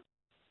Syria,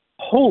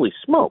 holy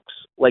smokes,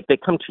 like they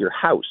come to your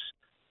house.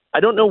 I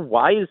don't know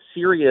why is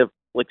Syria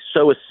like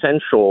so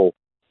essential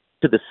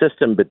to the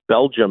system, but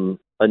Belgium,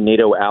 a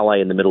NATO ally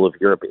in the middle of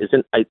Europe,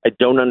 isn't. I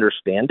don't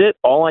understand it.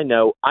 All I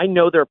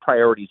know their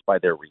priorities by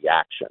their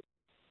reaction.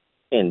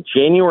 And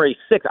January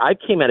 6th, I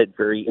came at it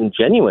very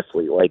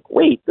ingenuously, like,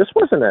 wait, this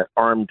wasn't an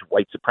armed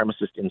white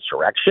supremacist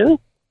insurrection.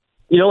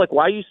 Like,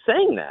 why are you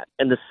saying that?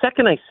 And the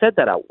second I said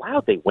that out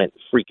loud, they went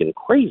freaking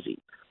crazy.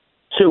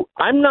 So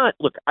I'm not,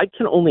 look, I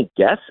can only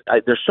guess.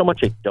 There's so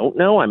much I don't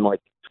know. I'm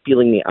like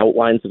feeling the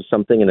outlines of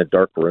something in a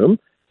dark room.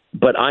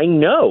 But I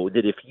know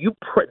that if you,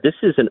 this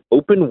is an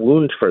open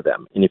wound for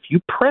them. And if you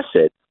press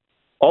it,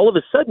 all of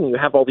a sudden you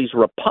have all these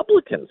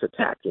Republicans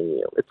attacking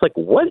you. It's like,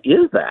 what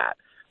is that?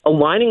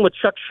 Aligning with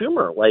Chuck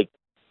Schumer. Like,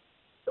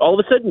 all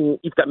of a sudden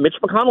you've got Mitch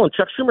McConnell and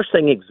Chuck Schumer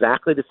saying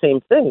exactly the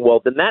same thing. Well,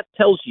 then that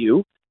tells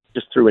you,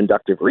 just through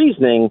inductive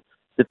reasoning,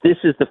 that this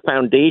is the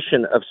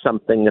foundation of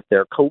something that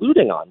they're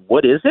colluding on.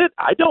 What is it?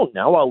 I don't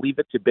know. I'll leave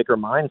it to bigger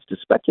minds to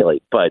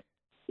speculate. But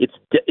it's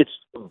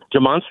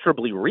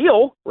demonstrably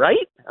real,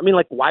 right? I mean,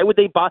 like, why would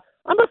they buy?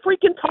 I'm a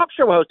freaking talk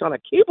show host on a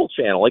cable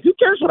channel. Like, who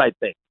cares what I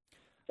think?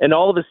 And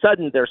all of a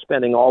sudden, they're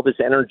spending all this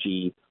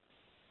energy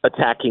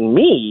attacking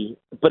me.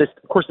 But of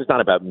course, it's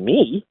not about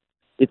me.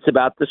 It's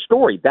about the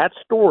story. That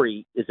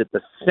story is at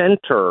the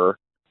center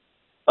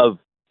of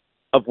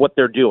what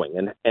they're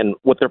doing and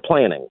what they're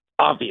planning,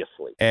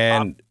 obviously.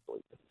 And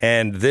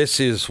this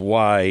is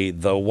why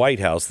the White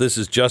House, this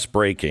is just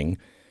breaking.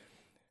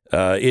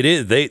 It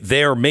is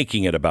they are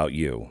making it about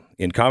you.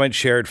 In comments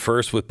shared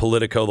first with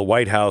Politico, the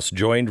White House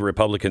joined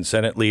Republican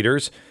Senate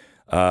leaders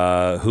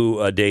who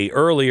a day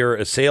earlier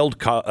assailed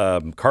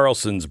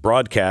Carlson's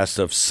broadcast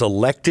of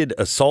selected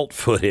assault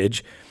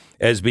footage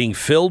as being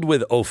filled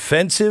with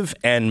offensive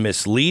and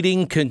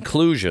misleading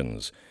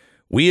conclusions.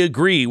 We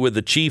agree with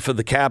the chief of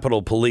the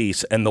Capitol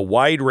Police and the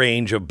wide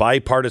range of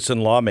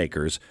bipartisan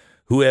lawmakers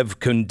who have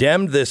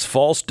condemned this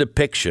false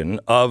depiction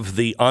of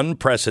the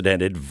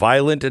unprecedented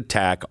violent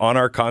attack on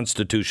our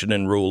Constitution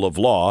and rule of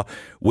law,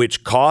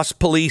 which cost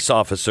police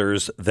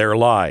officers their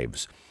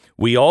lives.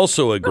 We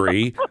also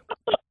agree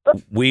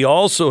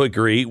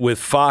with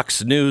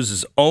Fox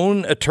News'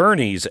 own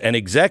attorneys and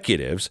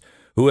executives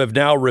who have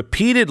now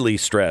repeatedly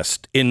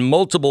stressed in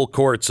multiple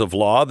courts of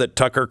law that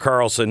Tucker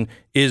Carlson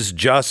is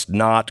just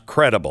not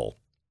credible.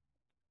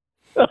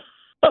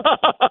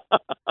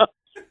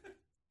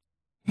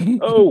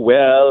 Oh,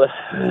 well,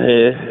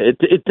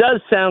 it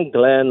does sound,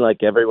 Glenn,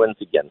 like everyone's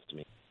against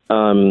me.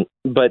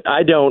 But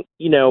I don't,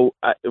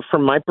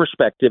 from my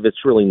perspective,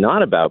 it's really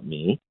not about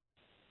me.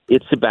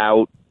 It's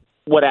about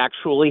what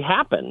actually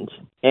happened.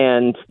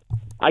 And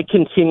I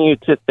continue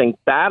to think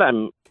that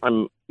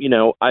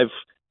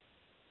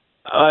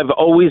I've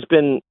always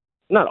been,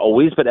 not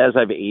always, but as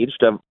I've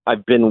aged,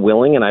 I've been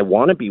willing, and I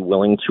want to be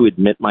willing to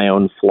admit my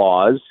own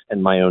flaws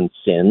and my own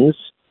sins,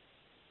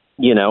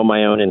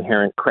 my own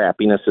inherent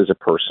crappiness as a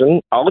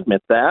person. I'll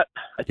admit that.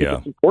 I think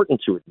it's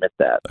important to admit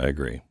that. I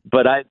agree.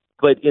 But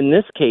in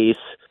this case,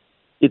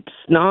 it's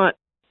not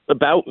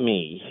about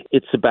me.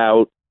 It's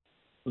about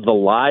the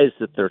lies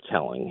that they're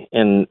telling.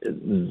 And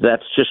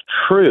that's just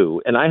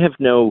true. And I have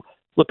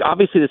look,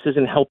 obviously this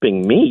isn't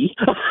helping me.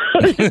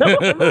 I'm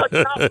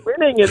not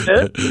winning in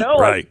this.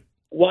 Right.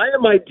 Why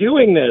am I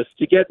doing this?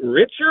 To get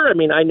richer? I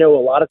mean, I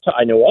know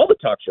I know all the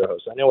talk show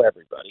hosts. I know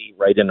everybody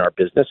right in our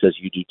business, as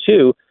you do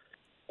too.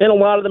 And a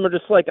lot of them are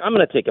just like, I'm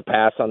going to take a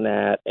pass on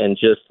that and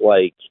just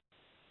like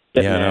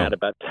get mad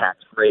about tax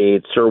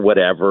rates or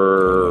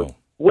whatever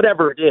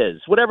it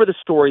is, whatever the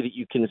story that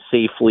you can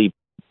safely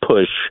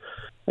push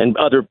and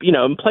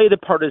and play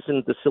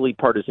the silly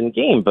partisan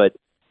game. But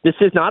this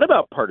is not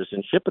about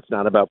partisanship. It's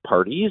not about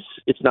parties.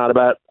 It's not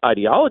about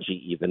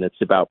ideology even.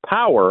 It's about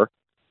power.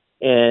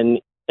 And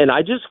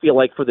I just feel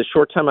like for the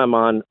short time I'm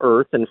on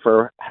Earth and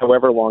for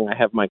however long I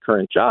have my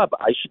current job,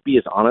 I should be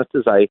as honest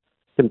as I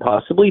can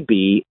possibly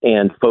be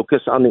and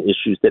focus on the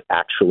issues that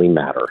actually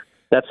matter.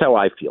 That's how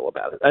I feel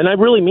about it. And I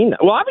really mean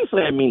that. Well,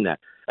 obviously I mean that.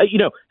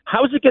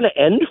 How is it going to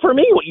end for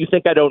me? What, you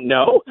think I don't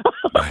know?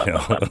 I know.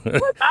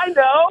 I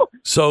know.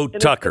 So, and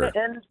Tucker,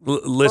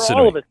 listen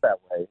to me. All of us that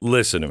way.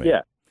 Listen to me.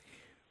 Yeah.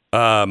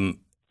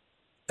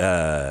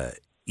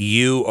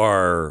 You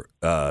are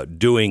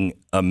doing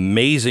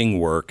amazing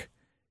work.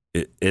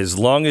 As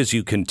long as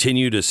you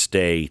continue to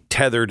stay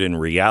tethered in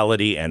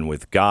reality and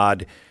with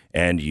God,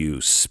 and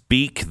you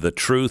speak the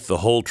truth, the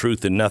whole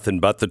truth, and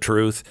nothing but the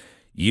truth,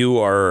 you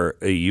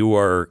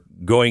are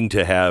going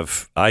to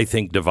have, I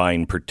think,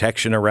 divine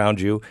protection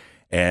around you.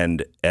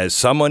 And as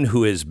someone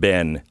who has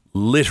been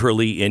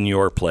literally in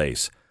your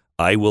place,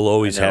 I will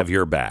always have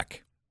your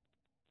back.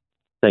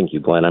 Thank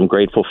you, Glenn. I'm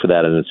grateful for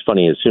that. And it's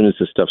funny, as soon as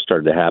this stuff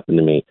started to happen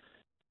to me,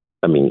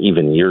 I mean,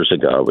 even years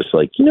ago, I was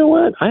like, you know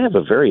what? I have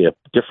a very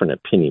different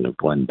opinion of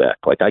Glenn Beck.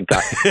 Like, I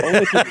got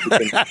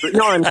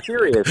no, I'm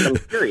serious.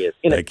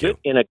 In a good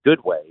way. In a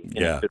good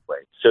way.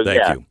 So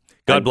thank you.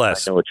 God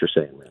bless. I know what you're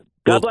saying, man.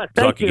 God bless.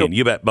 Thank you. Again.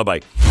 You bet.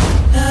 Bye-bye.